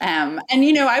garbage. I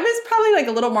was probably like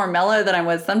a little more mellow than I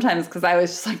was sometimes, because I was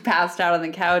just like passed out on the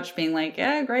couch being like,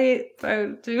 yeah, great.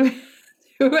 So do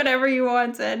whatever you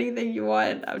want, anything you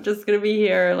want. I'm just going to be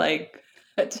here, like,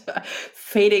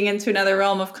 fading into another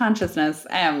realm of consciousness.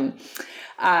 And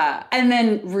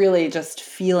then really just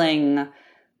feeling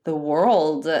the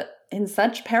world in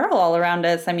such peril all around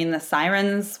us. I mean, the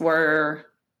sirens were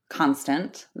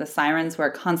constant. The sirens were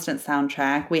a constant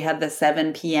soundtrack. We had the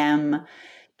 7 p.m.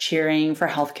 cheering for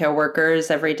healthcare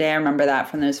workers every day. I remember that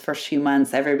from those first few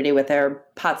months, everybody with their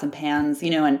pots and pans,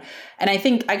 and I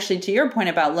think actually to your point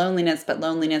about loneliness, but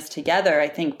loneliness together, I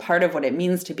think part of what it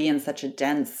means to be in such a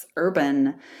dense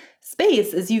urban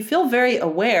space is you feel very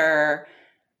aware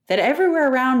that everywhere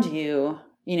around you,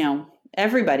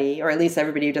 everybody, or at least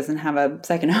everybody who doesn't have a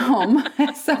second home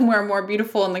somewhere more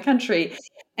beautiful in the country,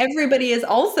 everybody is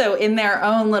also in their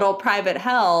own little private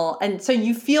hell. And so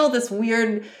you feel this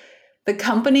weird, the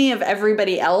company of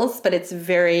everybody else, but it's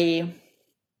very,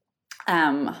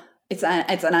 it's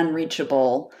an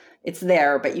unreachable, it's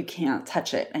there, but you can't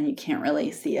touch it and you can't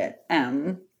really see it.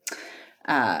 And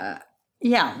I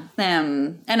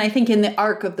think in the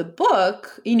arc of the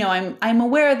book, I'm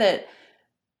aware that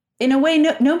in a way,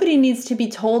 nobody needs to be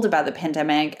told about the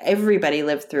pandemic. Everybody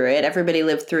lived through it. Everybody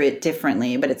lived through it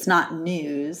differently, but it's not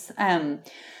news.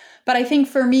 But I think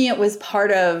for me, it was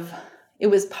part of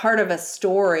a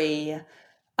story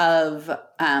of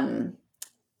kind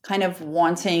of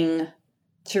wanting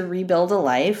to rebuild a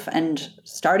life and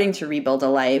starting to rebuild a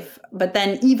life. But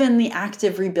then even the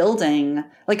active rebuilding,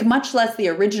 like much less the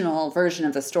original version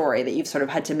of the story that you've sort of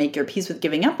had to make your peace with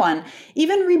giving up on,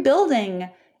 even rebuilding,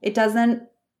 it doesn't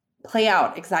play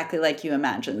out exactly like you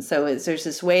imagine. So there's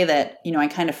this way that, I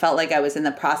kind of felt like I was in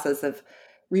the process of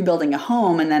rebuilding a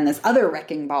home, and then this other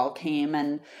wrecking ball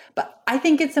came. But I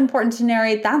think it's important to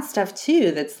narrate that stuff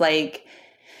too. That's like,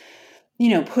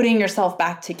 putting yourself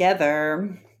back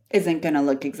together isn't going to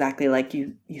look exactly like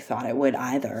you thought it would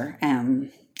either.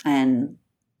 And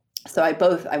so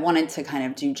I wanted to kind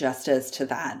of do justice to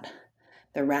that,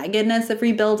 the raggedness of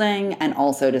rebuilding, and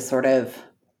also to sort of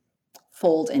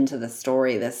fold into the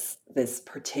story this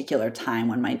particular time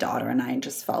when my daughter and I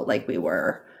just felt like we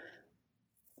were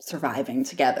surviving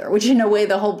together, which in a way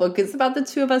the whole book is about the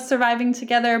two of us surviving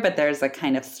together, but there's a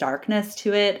kind of starkness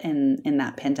to it in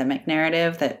that pandemic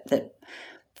narrative that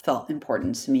felt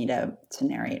important to me to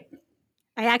narrate.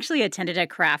 I actually attended a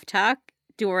craft talk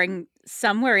during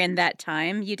somewhere in that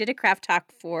time. You did a craft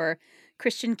talk for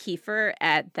Christian Kiefer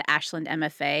at the Ashland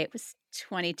MFA. It was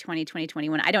 2020,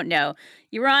 2021. I don't know.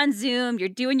 You were on Zoom, you're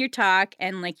doing your talk,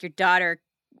 and like your daughter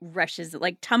rushes,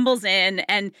 like tumbles in.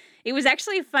 And it was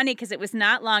actually funny because it was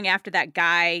not long after that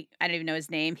guy, I don't even know his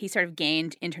name, he sort of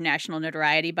gained international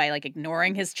notoriety by like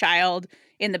ignoring his child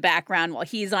in the background while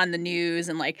he's on the news.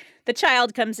 And like the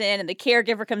child comes in and the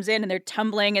caregiver comes in and they're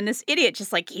tumbling and this idiot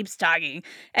just like keeps talking.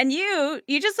 And you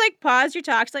just like pause your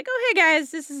talks like, oh, hey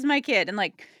guys, this is my kid. And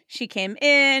like she came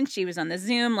in, she was on the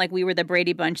Zoom, like we were the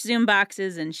Brady Bunch Zoom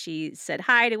boxes, and she said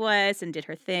hi to us and did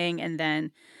her thing. And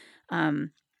then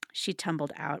she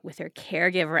tumbled out with her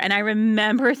caregiver. And I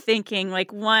remember thinking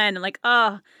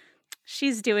oh,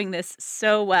 she's doing this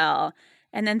so well.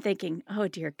 And then thinking, oh,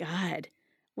 dear God,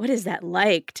 what is that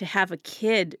like to have a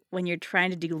kid when you're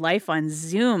trying to do life on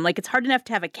Zoom? Like, it's hard enough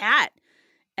to have a cat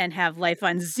and have life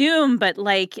on Zoom. But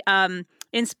like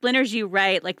in Splinters, you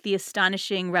write, like the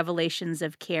astonishing revelations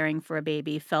of caring for a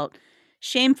baby felt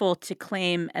shameful to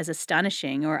claim as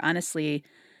astonishing or honestly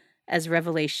as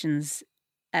revelations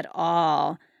at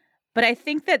all. But I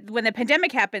think that when the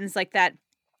pandemic happens, like that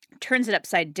turns it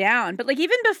upside down. But like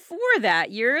even before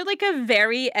that, you're like a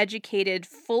very educated,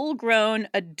 full-grown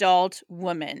adult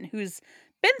woman who's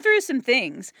been through some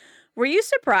things. Were you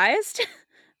surprised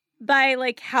by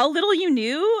like how little you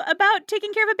knew about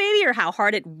taking care of a baby or how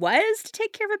hard it was to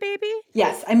take care of a baby?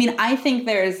 Yes. I mean, I think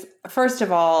first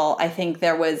of all, I think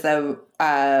there was a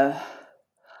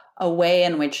way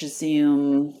in which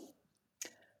Zoom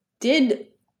did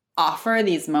offer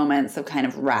these moments of kind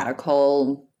of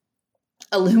radical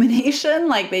illumination.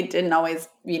 Like they didn't always,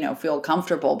 feel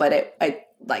comfortable, but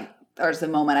there's a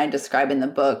moment I describe in the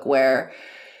book where,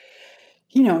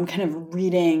 I'm kind of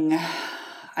reading,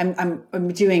 I'm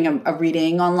doing a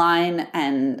reading online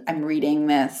and I'm reading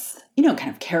this, kind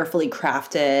of carefully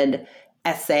crafted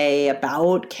essay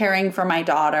about caring for my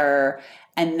daughter.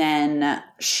 And then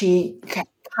she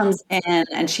comes in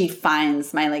and she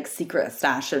finds my like secret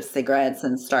stash of cigarettes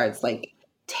and starts like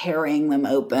tearing them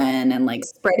open and like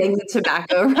spreading the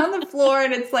tobacco around the floor.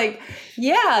 And it's like,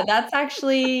 yeah, that's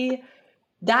actually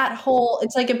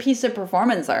it's like a piece of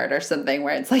performance art or something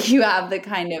where it's like you have the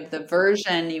kind of the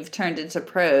version you've turned into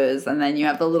prose, and then you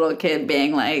have the little kid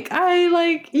being like, I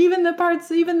like even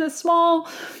the small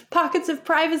pockets of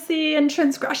privacy and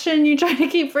transgression you try to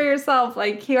keep for yourself.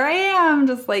 Like here I am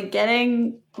just like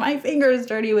getting my fingers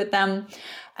dirty with them.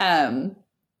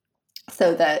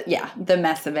 So the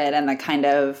mess of it and the kind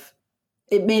of,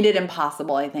 it made it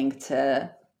impossible, I think,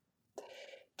 to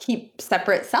keep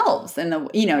separate selves and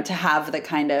to have the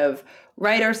kind of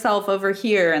writer self over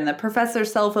here and the professor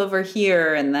self over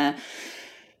here and the,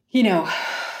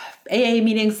 AA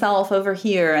meeting self over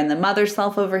here and the mother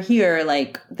self over here.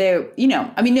 Like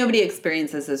nobody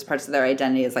experiences those parts of their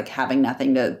identity as like having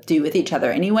nothing to do with each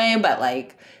other anyway. But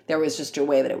like there was just a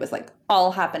way that it was like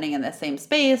all happening in the same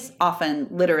space, often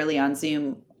literally on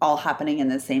Zoom, all happening in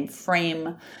the same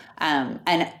frame.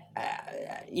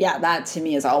 That to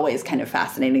me is always kind of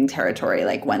fascinating territory,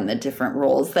 like when the different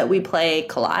roles that we play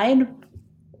collide.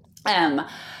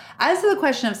 As to the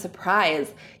question of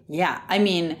surprise, yeah, I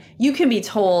mean, you can be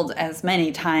told as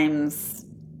many times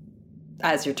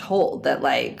as you're told that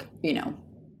like,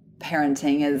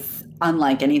 parenting is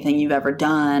unlike anything you've ever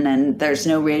done and there's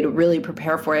no way to really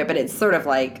prepare for it. But it's sort of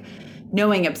like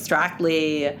knowing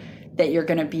abstractly that you're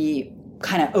going to be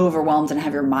kind of overwhelmed and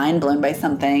have your mind blown by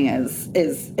something is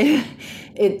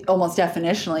it almost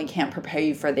definitionally can't prepare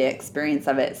you for the experience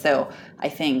of it. So I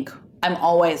think I'm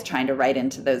always trying to write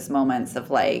into those moments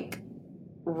of like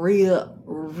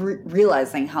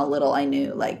realizing how little I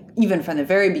knew, like even from the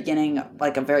very beginning,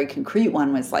 like a very concrete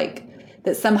one was like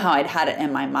that somehow I'd had it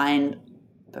in my mind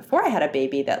before I had a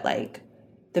baby that like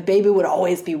the baby would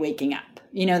always be waking up.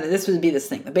 That this would be this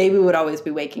thing. The baby would always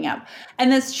be waking up. And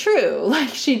that's true. Like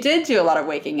she did do a lot of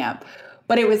waking up.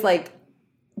 But it was like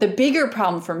the bigger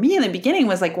problem for me in the beginning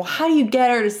was like, well, how do you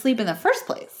get her to sleep in the first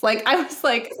place? Like I was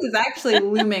like, this is actually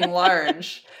looming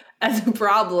large as a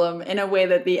problem in a way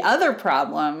that the other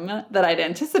problem that I'd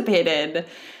anticipated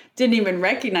didn't even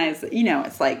recognize.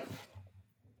 It's like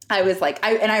I was like,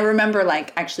 I remember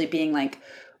like actually being like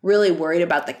really worried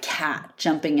about the cat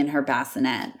jumping in her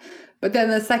bassinet. But then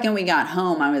the second we got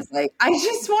home, I was like, I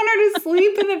just want her to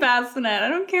sleep in the bassinet. I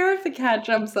don't care if the cat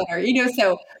jumps on her,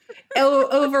 so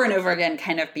over and over again,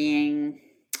 kind of being,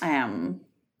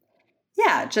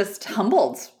 just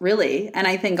humbled, really. And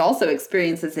I think also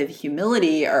experiences of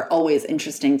humility are always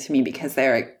interesting to me because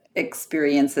they're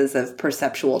experiences of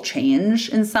perceptual change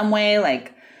in some way.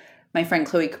 Like my friend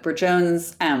Chloe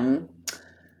Cooper-Jones, who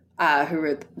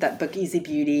wrote that book, Easy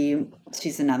Beauty.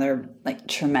 She's another like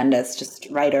tremendous just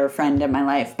writer friend in my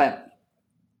life. But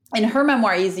in her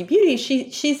memoir, Easy Beauty,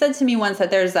 she said to me once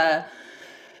that there's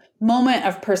moment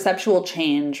of perceptual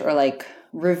change or like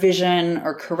revision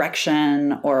or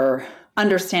correction or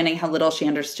understanding how little she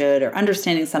understood or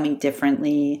understanding something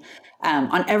differently.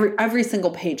 On every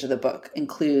single page of the book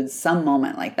includes some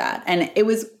moment like that. And it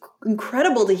was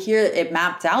incredible to hear it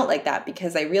mapped out like that,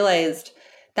 because I realized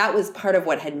that was part of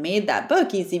what had made that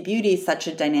book, Easy Beauty, such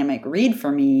a dynamic read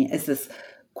for me, is this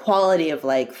quality of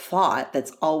like thought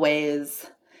that's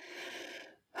always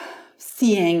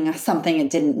seeing something it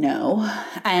didn't know,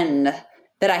 and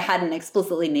that I hadn't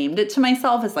explicitly named it to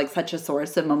myself as like such a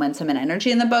source of momentum and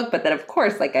energy in the book, but that of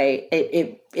course, like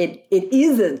it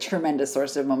is a tremendous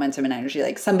source of momentum and energy.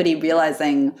 Like somebody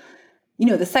realizing,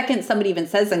 the second somebody even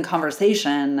says in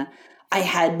conversation, I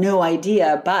had no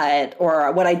idea, but,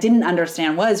 or what I didn't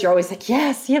understand was, you're always like,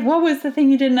 yes, yeah, what was the thing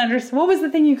you didn't understand? What was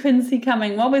the thing you couldn't see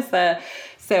coming?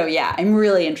 So yeah, I'm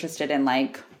really interested in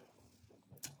like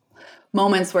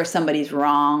moments where somebody's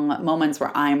wrong, moments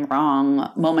where I'm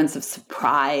wrong, moments of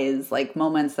surprise, like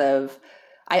moments of,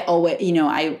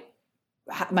 my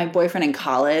boyfriend in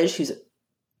college, who's an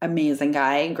amazing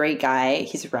guy, great guy,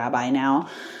 he's a rabbi now.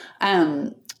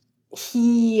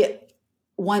 He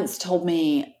once told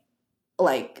me,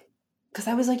 like, because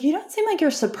I was like, you don't seem like you're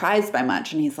surprised by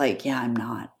much. And he's like, yeah, I'm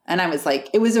not. And I was like,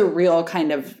 it was a real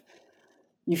kind of,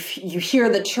 you hear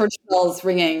the church bells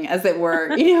ringing, as it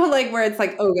were, like where it's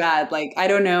like, oh God, like, I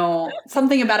don't know.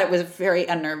 Something about it was very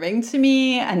unnerving to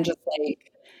me. And just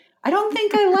like, I don't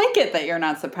think I like it that you're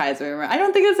not surprised. I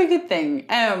don't think it's a good thing.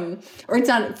 Or it's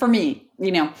not for me,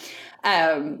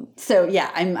 So yeah,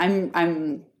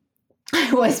 I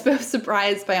was both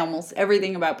surprised by almost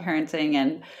everything about parenting,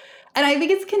 and I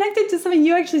think it's connected to something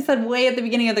you actually said way at the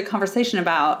beginning of the conversation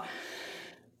about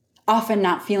often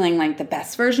not feeling like the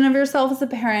best version of yourself as a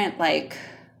parent. Like,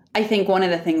 I think one of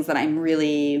the things that I'm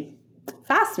really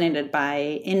fascinated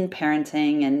by in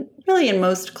parenting and really in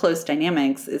most close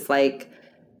dynamics is like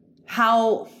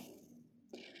how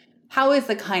is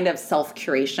the kind of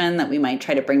self-curation that we might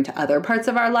try to bring to other parts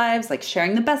of our lives, like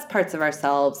sharing the best parts of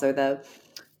ourselves or the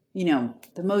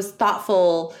most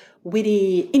thoughtful,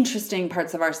 witty, interesting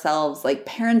parts of ourselves. Like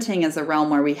parenting is a realm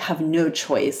where we have no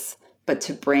choice but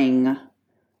to bring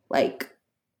like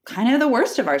kind of the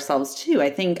worst of ourselves too. I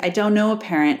don't know a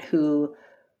parent who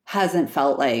hasn't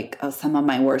felt like, oh, some of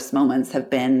my worst moments have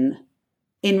been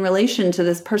in relation to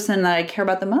this person that I care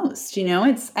about the most,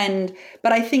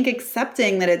 but I think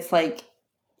accepting that it's like,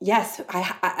 yes,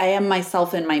 I am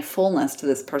myself in my fullness to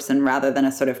this person rather than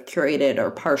a sort of curated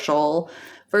or partial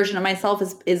version of myself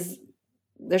is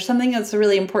there's something that's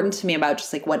really important to me about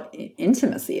just like what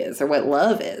intimacy is or what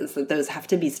love is, that those have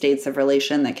to be states of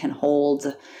relation that can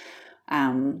hold,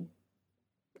 hold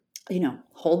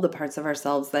the parts of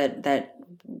ourselves that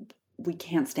we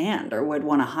can't stand or would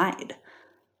want to hide.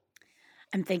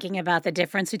 I'm thinking about the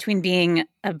difference between being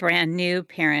a brand new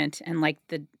parent and like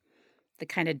the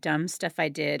kind of dumb stuff I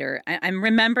did, or I'm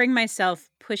remembering myself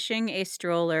pushing a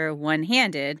stroller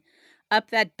one-handed up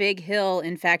that big hill,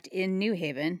 in fact, in New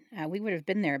Haven. We would have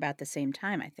been there about the same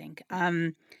time, I think.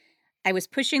 I was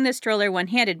pushing the stroller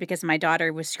one-handed because my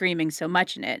daughter was screaming so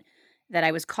much in it that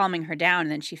I was calming her down,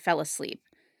 and then she fell asleep.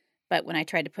 But when I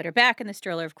tried to put her back in the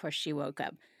stroller, of course, she woke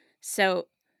up. So,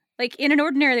 like, in an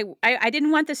ordinary, I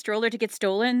didn't want the stroller to get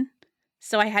stolen,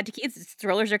 so I had to keep,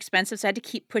 strollers are expensive, so I had to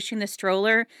keep pushing the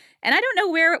stroller. And I don't know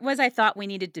where it was I thought we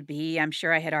needed to be. I'm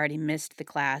sure I had already missed the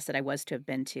class that I was to have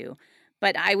been to.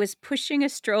 But I was pushing a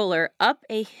stroller up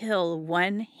a hill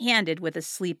one-handed with a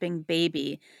sleeping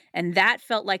baby. And that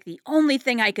felt like the only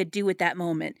thing I could do at that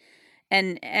moment.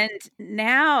 And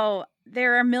now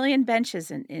there are a million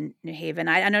benches in New Haven.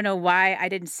 I don't know why I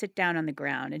didn't sit down on the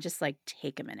ground and just like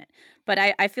take a minute. But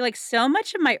I feel like so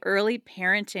much of my early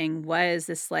parenting was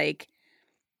this like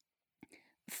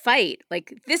fight.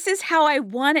 Like, this is how I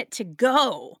want it to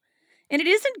go. And it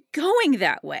isn't going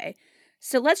that way.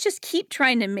 So let's just keep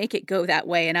trying to make it go that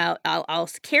way, and I'll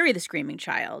carry the screaming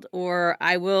child, or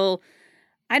I will.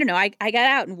 I don't know. I got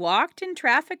out and walked in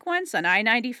traffic once on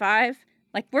I-95.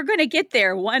 Like, we're going to get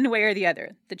there one way or the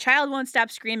other. The child won't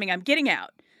stop screaming. I'm getting out.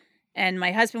 And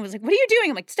my husband was like, "What are you doing?"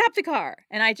 I'm like, "Stop the car."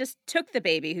 And I just took the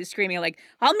baby who's screaming, like,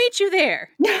 "I'll meet you there."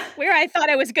 Where I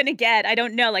thought I was going to get. I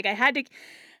don't know. Like, I had to.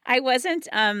 I wasn't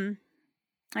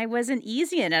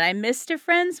easy in it. I missed a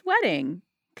friend's wedding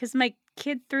because my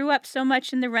kid threw up so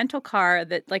much in the rental car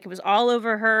that like it was all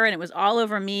over her and it was all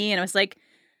over me. And I was like,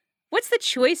 what's the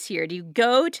choice here? Do you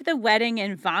go to the wedding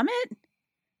and vomit?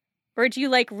 Or do you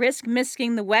like risk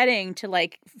missing the wedding to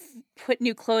like put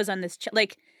new clothes on this?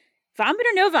 Like, vomit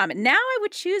or no vomit? Now I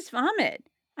would choose vomit.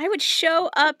 I would show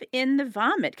up in the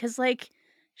vomit because like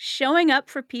showing up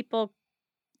for people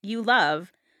you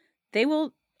love, they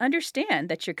will understand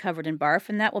that you're covered in barf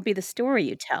and that will be the story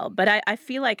you tell. But I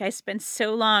feel like I spent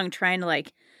so long trying to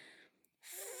like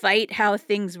fight how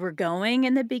things were going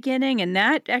in the beginning, and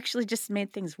that actually just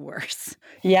made things worse.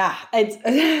 Yeah, it's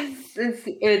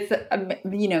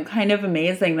kind of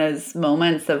amazing, those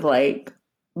moments of like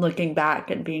looking back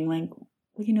and being like,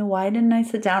 why didn't I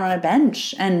sit down on a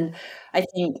bench? And I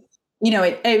think,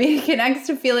 it connects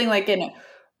to feeling like in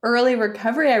early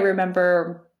recovery. I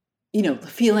remember,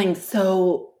 feeling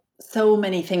so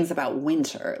many things about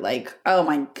winter. Like, oh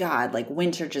my God, like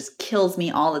winter just kills me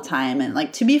all the time. And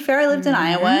like, to be fair, I lived in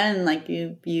Iowa, and like,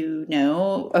 the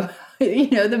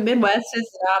Midwest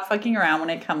is not fucking around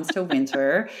when it comes to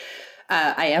winter.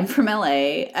 I am from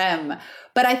LA.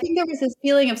 But I think there was this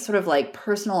feeling of sort of like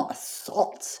personal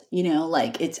assault,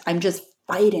 like I'm just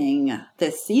fighting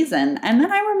this season. And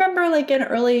then I remember like in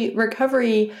early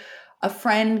recovery, a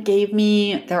friend gave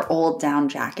me their old down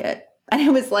jacket. And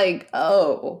it was like,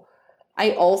 oh,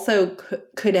 I also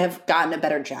could have gotten a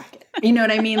better jacket. You know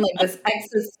what I mean? Like this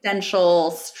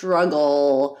existential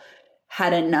struggle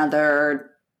had meant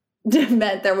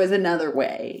there was another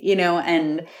way,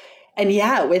 and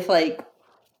yeah, with like,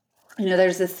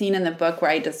 there's this scene in the book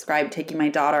where I describe taking my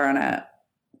daughter on a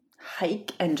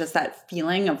hike, and just that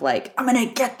feeling of like, I'm going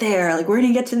to get there. Like, we're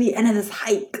going to get to the end of this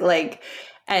hike. Like,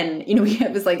 and,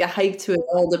 it was like a hike to an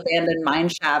old abandoned mine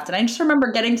shaft. And I just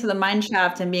remember getting to the mine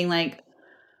shaft and being like,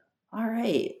 all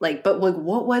right, like, but like,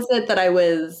 what was the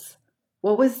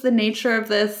nature of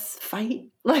this fight?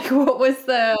 Like,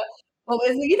 I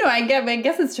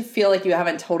guess it's to feel like you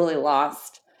haven't totally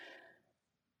lost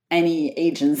any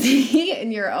agency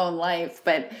in your own life.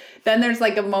 But then there's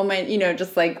like a moment,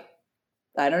 just like,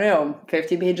 I don't know,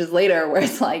 50 pages later, where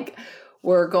it's like,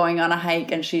 we're going on a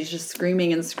hike and she's just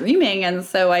screaming and screaming. And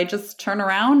so I just turn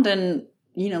around and,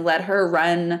 let her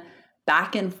run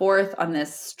back and forth on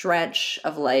this stretch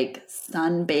of like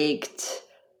sun-baked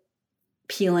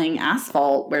peeling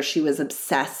asphalt where she was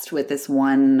obsessed with this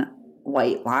one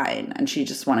white line, and she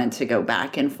just wanted to go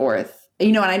back and forth,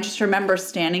 and I just remember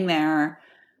standing there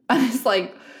on this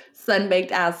like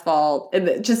sun-baked asphalt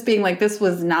and just being like, this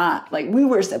was not like, we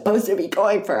were supposed to be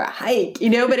going for a hike,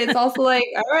 but it's also like,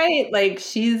 all right, like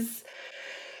she's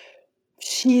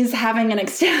having an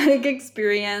ecstatic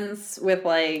experience with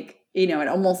like, it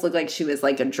almost looked like she was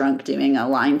like a drunk doing a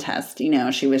line test.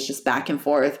 She was just back and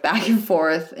forth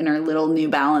in her little New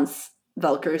Balance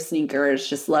Velcro sneakers,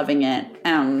 just loving it.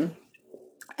 And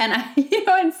I,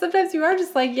 and sometimes you are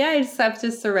just like, yeah, I just have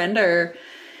to surrender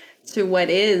to what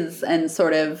is, and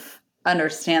sort of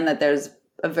understand that there's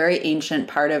a very ancient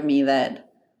part of me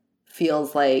that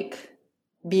feels like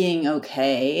being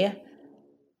okay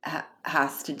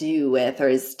has to do with, or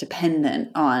is dependent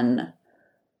on,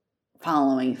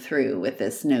 following through with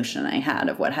this notion I had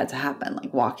of what had to happen,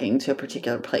 like walking to a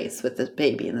particular place with this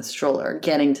baby in the stroller,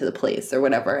 getting to the place or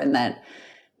whatever. And that,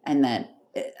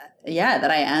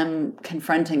 that I am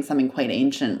confronting something quite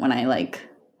ancient when I like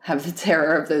have the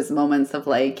terror of those moments of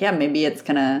like, yeah, maybe it's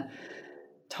going to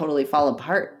totally fall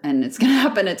apart and it's going to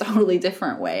happen a totally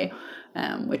different way.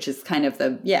 Which is kind of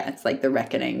it's like the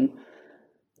reckoning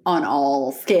on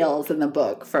all scales in the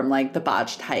book, from like the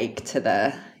botched hike to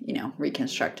the,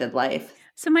 reconstructed life.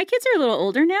 So my kids are a little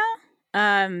older now.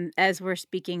 As we're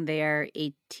speaking, they are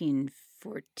 18,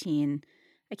 14.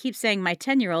 I keep saying my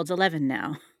 10-year-old's 11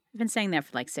 now. I've been saying that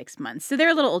for like 6 months. So they're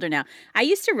a little older now. I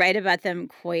used to write about them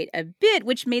quite a bit,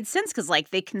 which made sense because like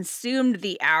they consumed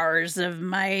the hours of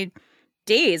my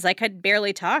days. I could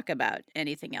barely talk about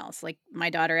anything else. Like my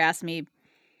daughter asked me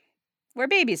where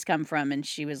babies come from, and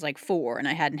she was like 4 and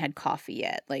I hadn't had coffee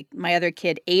yet. Like my other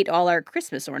kid ate all our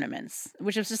Christmas ornaments,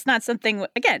 which was just not something,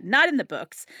 again, not in the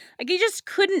books. Like you just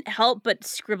couldn't help but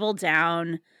scribble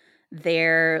down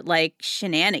their like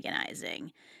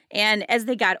shenaniganizing. And as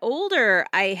they got older,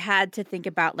 I had to think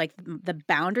about like the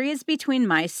boundaries between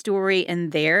my story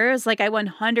and theirs. Like I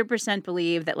 100%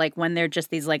 believe that like when they're just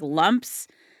these like lumps,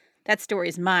 that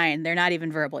story's mine. They're not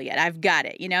even verbal yet. I've got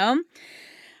it,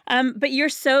 But you're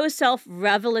so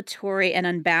self-revelatory and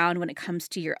unbound when it comes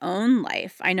to your own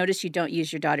life. I notice you don't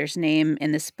use your daughter's name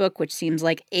in this book, which seems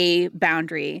like a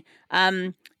boundary.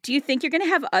 Do you think you're going to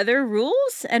have other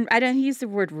rules? And I don't use the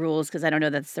word rules because I don't know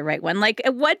that's the right one. Like,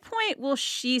 at what point will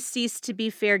she cease to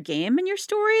be fair game in your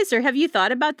stories? Or have you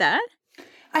thought about that?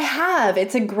 I have.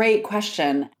 It's a great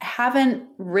question. I haven't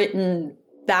written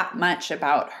that much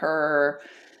about her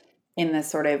in the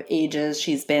sort of ages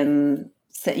she's been,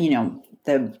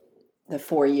 the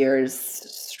 4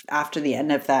 years after the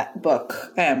end of that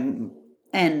book,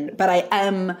 but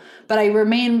I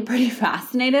remain pretty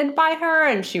fascinated by her,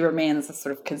 and she remains a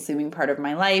sort of consuming part of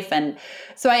my life. And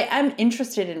so I am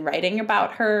interested in writing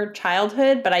about her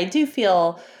childhood, but I do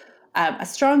feel a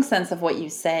strong sense of what you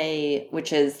say,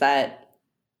 which is that,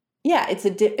 yeah,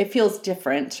 it feels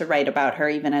different to write about her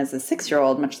even as a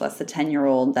 6-year-old, much less a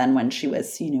 10-year-old, than when she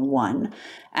was, 1.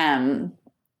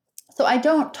 So I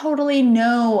don't totally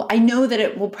know. I know that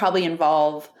it will probably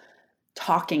involve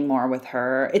talking more with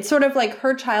her. It's sort of like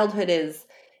her childhood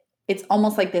it's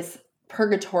almost like this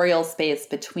purgatorial space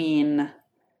between,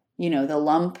 the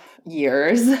lump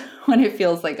years when it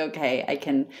feels like, okay,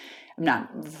 I'm not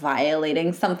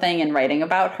violating something and writing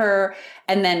about her.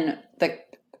 And then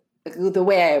the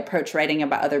way I approach writing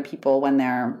about other people when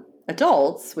they're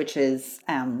adults, which is,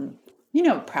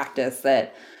 practice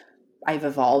that I've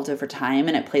evolved over time,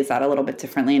 and it plays out a little bit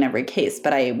differently in every case.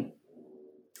 But I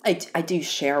do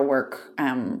share work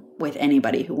with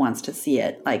anybody who wants to see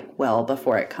it, like, well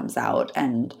before it comes out,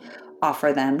 and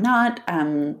offer them not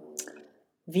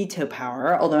veto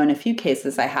power, although in a few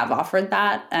cases I have offered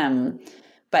that.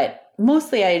 But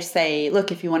mostly I say,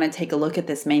 look, if you want to take a look at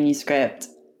this manuscript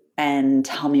and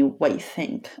tell me what you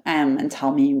think, and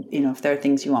tell me, if there are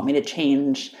things you want me to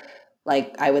change,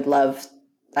 like, I would listen,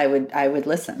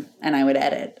 and I would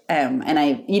edit. And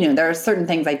there are certain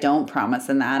things I don't promise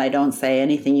in that. I don't say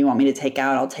anything you want me to take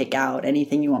out, I'll take out.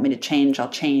 Anything you want me to change, I'll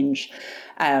change.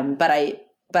 But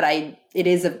it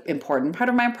is an important part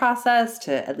of my process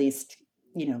to at least,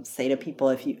 say to people,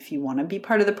 if you want to be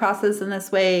part of the process in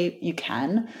this way, you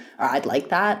can, or I'd like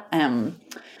that.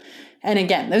 And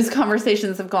again, those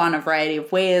conversations have gone a variety of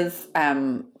ways.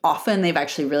 Often they've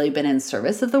actually really been in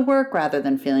service of the work rather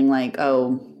than feeling like,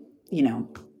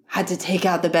 had to take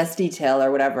out the best detail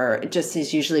or whatever. It just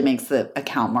usually makes the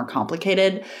account more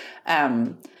complicated.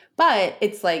 But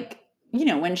it's like,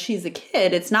 when she's a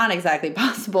kid, it's not exactly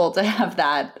possible to have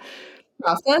that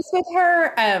process with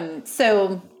her.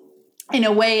 So in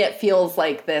a way, it feels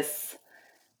like this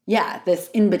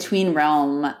in-between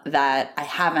realm that I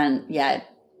haven't yet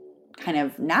kind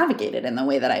of navigated in the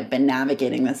way that I've been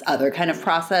navigating this other kind of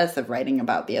process of writing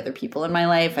about the other people in my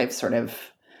life.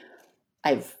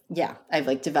 I've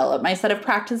like developed my set of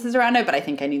practices around it, but I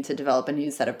think I need to develop a new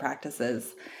set of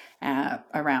practices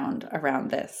around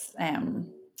this.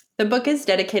 The book is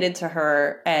dedicated to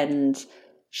her, and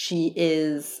she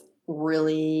is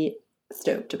really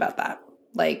stoked about that.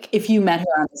 Like, if you met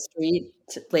her on the street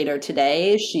later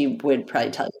today, she would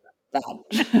probably tell you about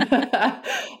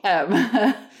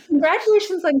that.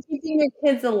 Congratulations on keeping your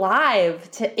kids alive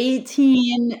to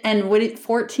 18 and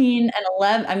 14 and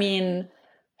 11. I mean,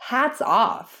 hats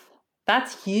off.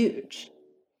 That's huge.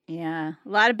 Yeah, a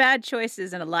lot of bad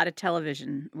choices and a lot of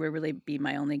television would really be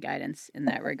my only guidance in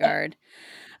that regard.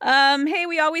 Hey,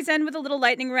 we always end with a little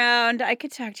lightning round. I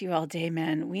could talk to you all day,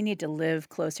 man. We need to live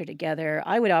closer together.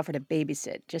 I would offer to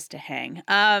babysit just to hang.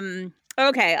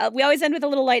 Okay, we always end with a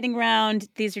little lightning round.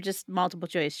 These are just multiple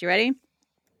choice. You ready?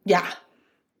 Yeah.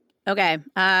 Okay,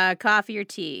 coffee or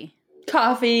tea?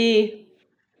 Coffee.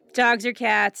 Dogs or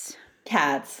cats?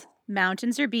 Cats.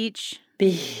 Mountains or beach?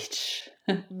 Beach.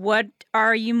 What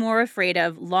are you more afraid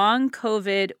of, long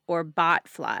COVID or bot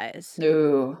flies?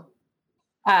 Ooh.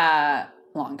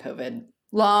 Long COVID.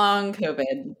 Long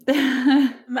COVID.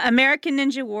 American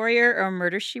Ninja Warrior or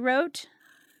Murder, She Wrote?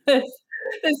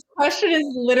 This question is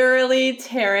literally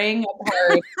tearing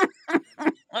apart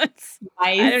my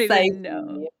I don't psyche. even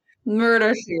know.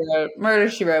 Murder, She Wrote. Murder,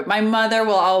 She Wrote. My mother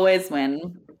will always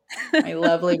win. My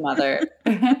lovely mother.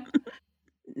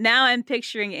 Now I'm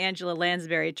picturing Angela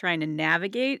Lansbury trying to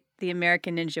navigate the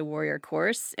American Ninja Warrior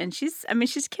course, and she's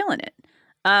killing it.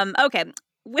 Okay,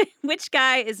 which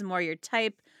guy is more your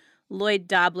type, Lloyd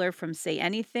Dobler from Say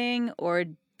Anything or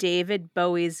David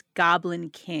Bowie's Goblin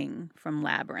King from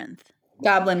Labyrinth?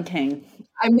 Goblin King.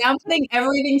 I'm now putting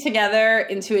everything together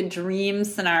into a dream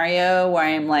scenario where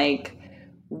I'm like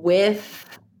with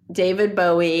David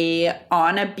Bowie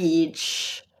on a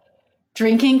beach,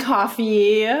 drinking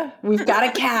coffee. We've got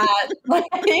a cat. Like,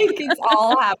 it's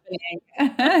all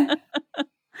happening.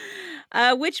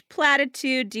 Which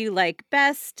platitude do you like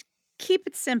best? Keep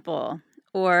it simple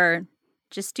or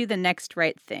just do the next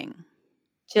right thing?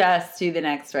 Just do the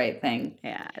next right thing.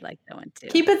 Yeah, I like that one too.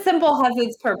 Keep it simple has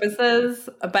its purposes,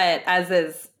 but as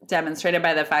is demonstrated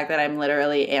by the fact that I'm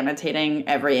literally annotating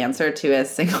every answer to a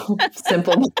single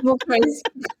simple multiple choice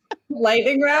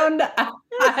lightning round,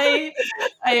 I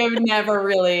have never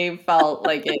really felt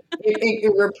like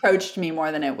it reproached me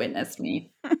more than it witnessed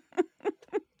me.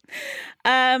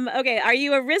 Okay, are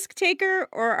you a risk taker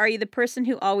or are you the person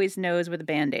who always knows where the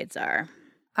Band-Aids are?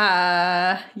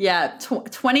 Yeah,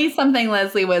 20-something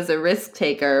Leslie was a risk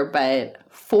taker, but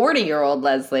 40-year-old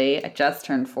Leslie, I just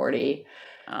turned 40,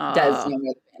 does know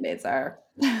where the Band-Aids are.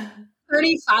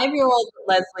 35-year-old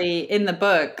Leslie in the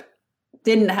book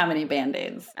didn't have any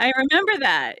Band-Aids. I remember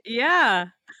that. Yeah.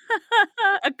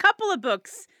 A couple of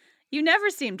books. You never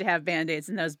seem to have Band-Aids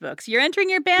in those books. You're entering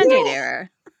your Band-Aid era.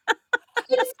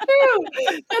 It's true.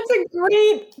 That's a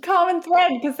great common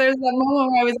thread because there's that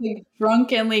moment where I was like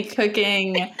drunkenly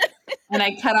cooking and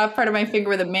I cut off part of my finger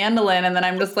with a mandolin, and then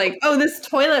I'm just like, oh, this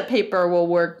toilet paper will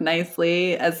work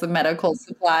nicely as a medical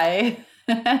supply.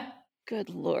 Good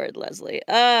Lord, Leslie.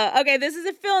 Okay, this is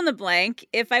a fill in the blank.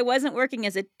 If I wasn't working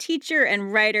as a teacher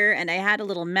and writer and I had a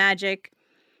little magic,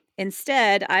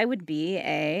 instead I would be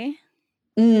a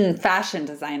Fashion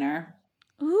designer.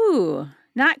 Ooh,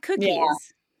 not cookies. Yeah.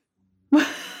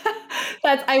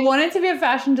 I wanted to be a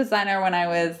fashion designer when I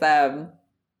was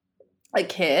a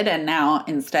kid, and now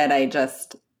instead I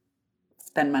just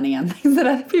spend money on things that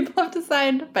other people have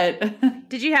designed. But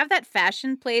did you have that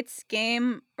fashion plates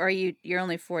game, or you're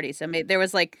only 40, so maybe there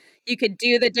was like you could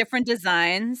do the different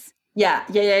designs? Yeah,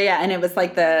 and it was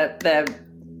like the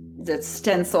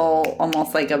stencil,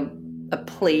 almost like a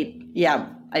plate. Yeah,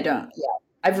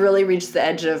 I've really reached the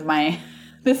edge of my.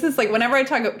 This is like whenever I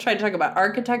try to talk about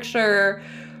architecture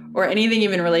or anything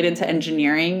even related to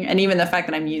engineering, and even the fact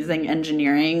that I'm using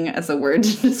engineering as a word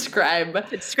to describe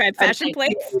fashion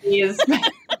plates.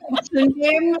 Fashion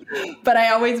game, but I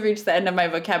always reach the end of my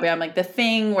vocabulary. I'm like the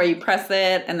thing where you press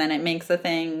it and then it makes a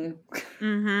thing.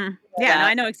 Mm-hmm. Yeah, no,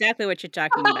 I know exactly what you're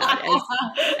talking about.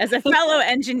 As a fellow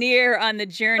engineer on the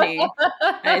journey,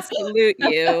 I salute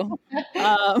you.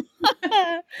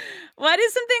 What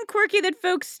is something quirky that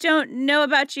folks don't know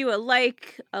about you? A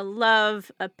like, a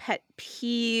love, a pet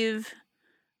peeve?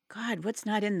 God, what's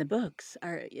not in the books?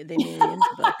 Are they really into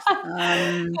books?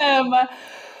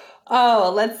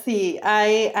 Let's see.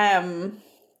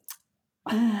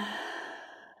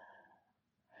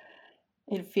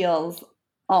 It feels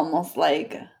almost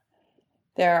like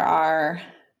there are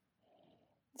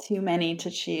too many to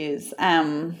choose.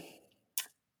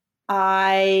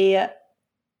 I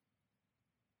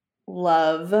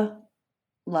love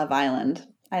Love Island.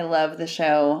 I love the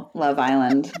show Love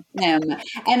Island. And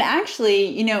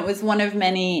actually, it was one of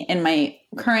many in my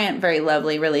current very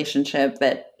lovely relationship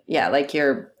that, like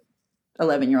your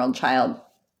 11-year-old child,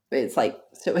 it's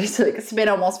been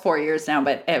almost 4 years now,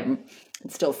 but it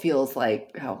still feels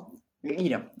like how,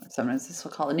 sometimes this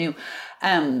will call it new.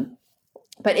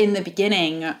 But in the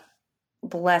beginning,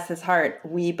 bless his heart,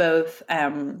 we both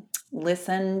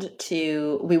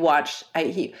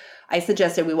I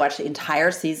suggested we watch the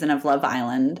entire season of Love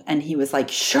Island, and he was like,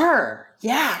 sure,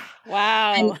 yeah.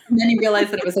 Wow. And then he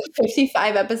realized that it was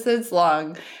 55 episodes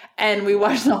long, and we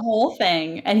watched the whole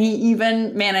thing, and he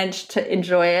even managed to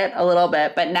enjoy it a little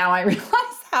bit. But now I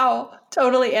realize how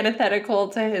totally antithetical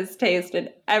to his taste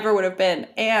it ever would have been.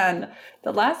 And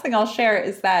the last thing I'll share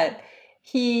is that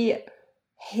he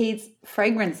hates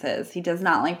fragrances. He does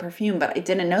not like perfume, but I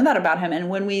didn't know that about him. And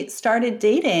when we started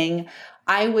dating,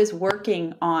 I was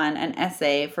working on an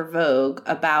essay for Vogue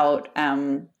about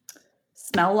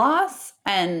smell loss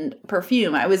and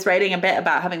perfume. I was writing a bit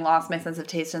about having lost my sense of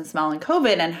taste and smell in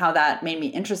COVID and how that made me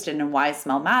interested in why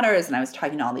smell matters. And I was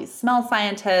talking to all these smell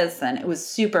scientists, and it was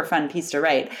super fun piece to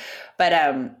write. But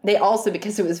they also,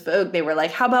 because it was Vogue, they were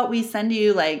like, how about we send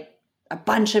you like a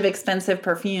bunch of expensive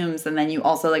perfumes, and then you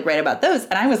also like write about those.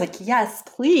 And I was like, yes,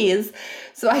 please.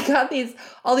 So I got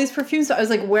all these perfumes. So I was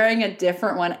like wearing a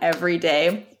different one every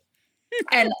day.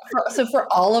 And for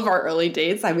all of our early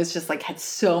dates, I was just like, had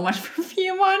so much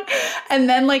perfume on. And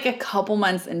then like a couple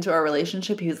months into our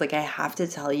relationship, he was like, I have to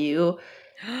tell you,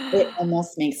 it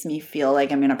almost makes me feel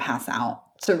like I'm going to pass out.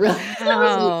 So really, I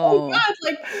was like, oh God,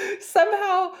 like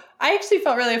somehow I actually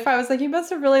felt really, if I was like, you must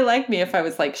have really liked me if I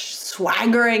was like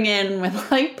swaggering in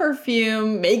with like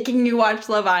perfume, making you watch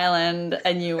Love Island,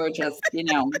 and you were just,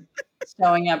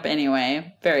 showing up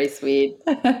anyway. Very sweet.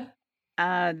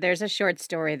 There's a short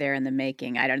story there in the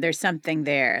making. There's something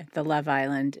there. The Love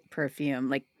Island perfume,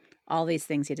 like all these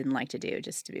things he didn't like to do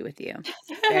just to be with you.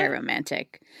 Very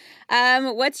romantic.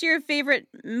 What's your favorite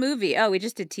movie? Oh, we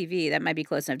just did TV. That might be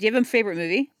close enough. Do you have a favorite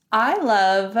movie? I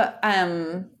love,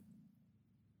 God,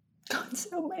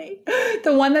 so many.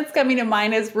 The one that's coming to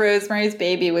mind is Rosemary's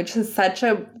Baby, which is such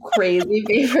a crazy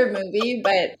favorite movie,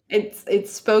 but it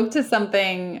spoke to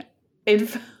something.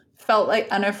 It felt like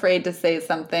unafraid to say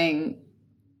something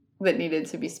that needed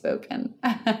to be spoken.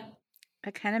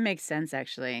 That kind of makes sense,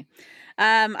 actually.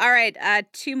 All right,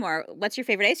 two more. What's your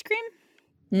favorite ice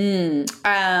cream?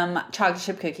 Chocolate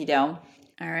chip cookie dough.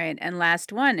 All right. And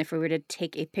last one, if we were to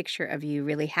take a picture of you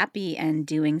really happy and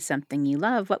doing something you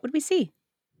love, what would we see?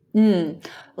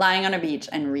 Lying on a beach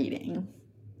and reading.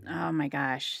 Oh my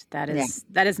gosh, that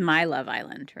is my Love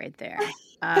Island right there.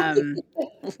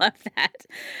 Love that.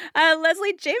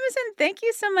 Leslie Jamison, thank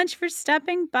you so much for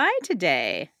stopping by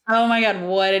today. Oh my God,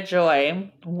 what a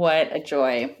joy. What a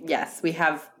joy. Yes,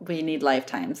 we need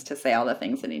lifetimes to say all the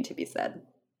things that need to be said.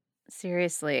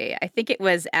 Seriously. I think it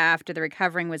was after The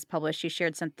Recovering was published, you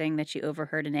shared something that you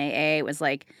overheard in AA. It was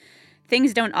like,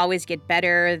 things don't always get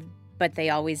better, but they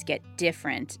always get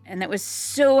different. And that was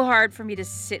so hard for me to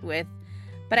sit with.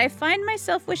 But I find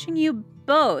myself wishing you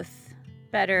both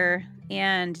better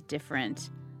and different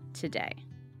today.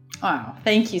 Oh,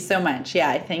 thank you so much. Yeah,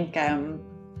 I think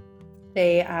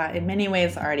they in many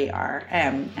ways already are.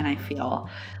 And I feel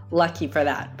lucky for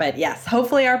that. But yes,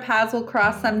 hopefully our paths will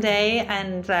cross someday.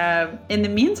 And in the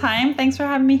meantime, thanks for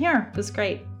having me here. It was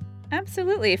great.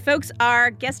 Absolutely. Folks, our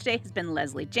guest today has been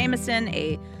Leslie Jamison,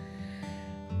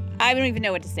 I don't even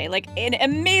know what to say, like an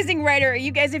amazing writer.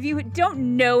 You guys, if you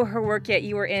don't know her work yet,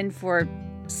 you are in for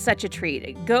such a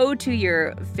treat. Go to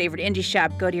your favorite indie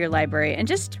shop, go to your library, and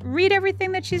just read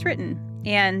everything that she's written.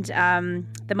 And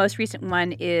the most recent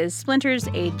one is Splinters,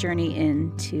 A Journey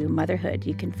into Motherhood.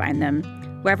 You can find them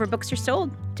wherever books are sold.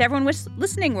 To everyone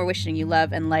listening, we're wishing you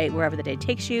love and light wherever the day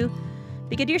takes you.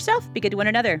 Be good to yourself, be good to one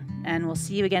another, and we'll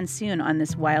see you again soon on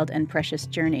this wild and precious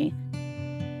journey.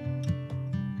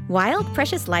 Wild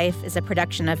Precious Life is a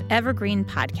production of Evergreen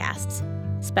Podcasts.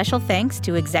 Special thanks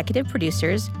to executive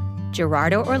producers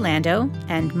Gerardo Orlando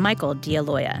and Michael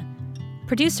D'Aloia,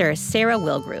 producer Sarah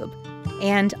Wilgrube,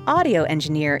 and audio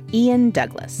engineer Ian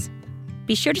Douglas.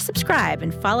 Be sure to subscribe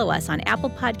and follow us on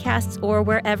Apple Podcasts or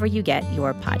wherever you get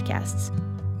your podcasts.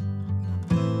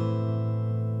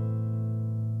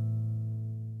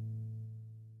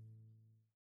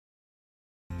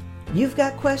 You've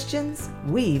got questions,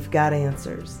 we've got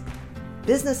answers.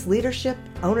 Business leadership,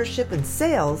 ownership, and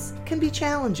sales can be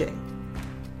challenging.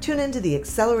 Tune into the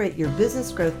Accelerate Your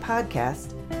Business Growth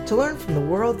podcast to learn from the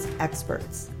world's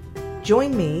experts.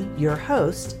 Join me, your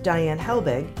host, Diane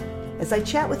Helbig, as I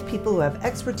chat with people who have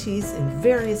expertise in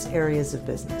various areas of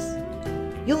business.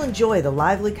 You'll enjoy the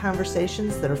lively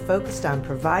conversations that are focused on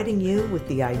providing you with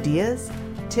the ideas,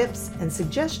 tips, and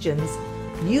suggestions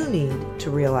you need to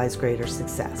realize greater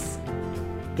success.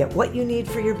 Get what you need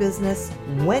for your business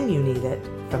when you need it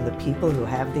from the people who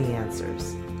have the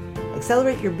answers.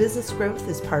 Accelerate Your Business Growth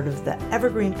is part of the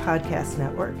Evergreen Podcast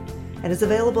Network and is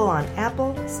available on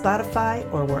Apple,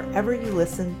 Spotify, or wherever you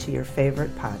listen to your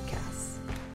favorite podcast.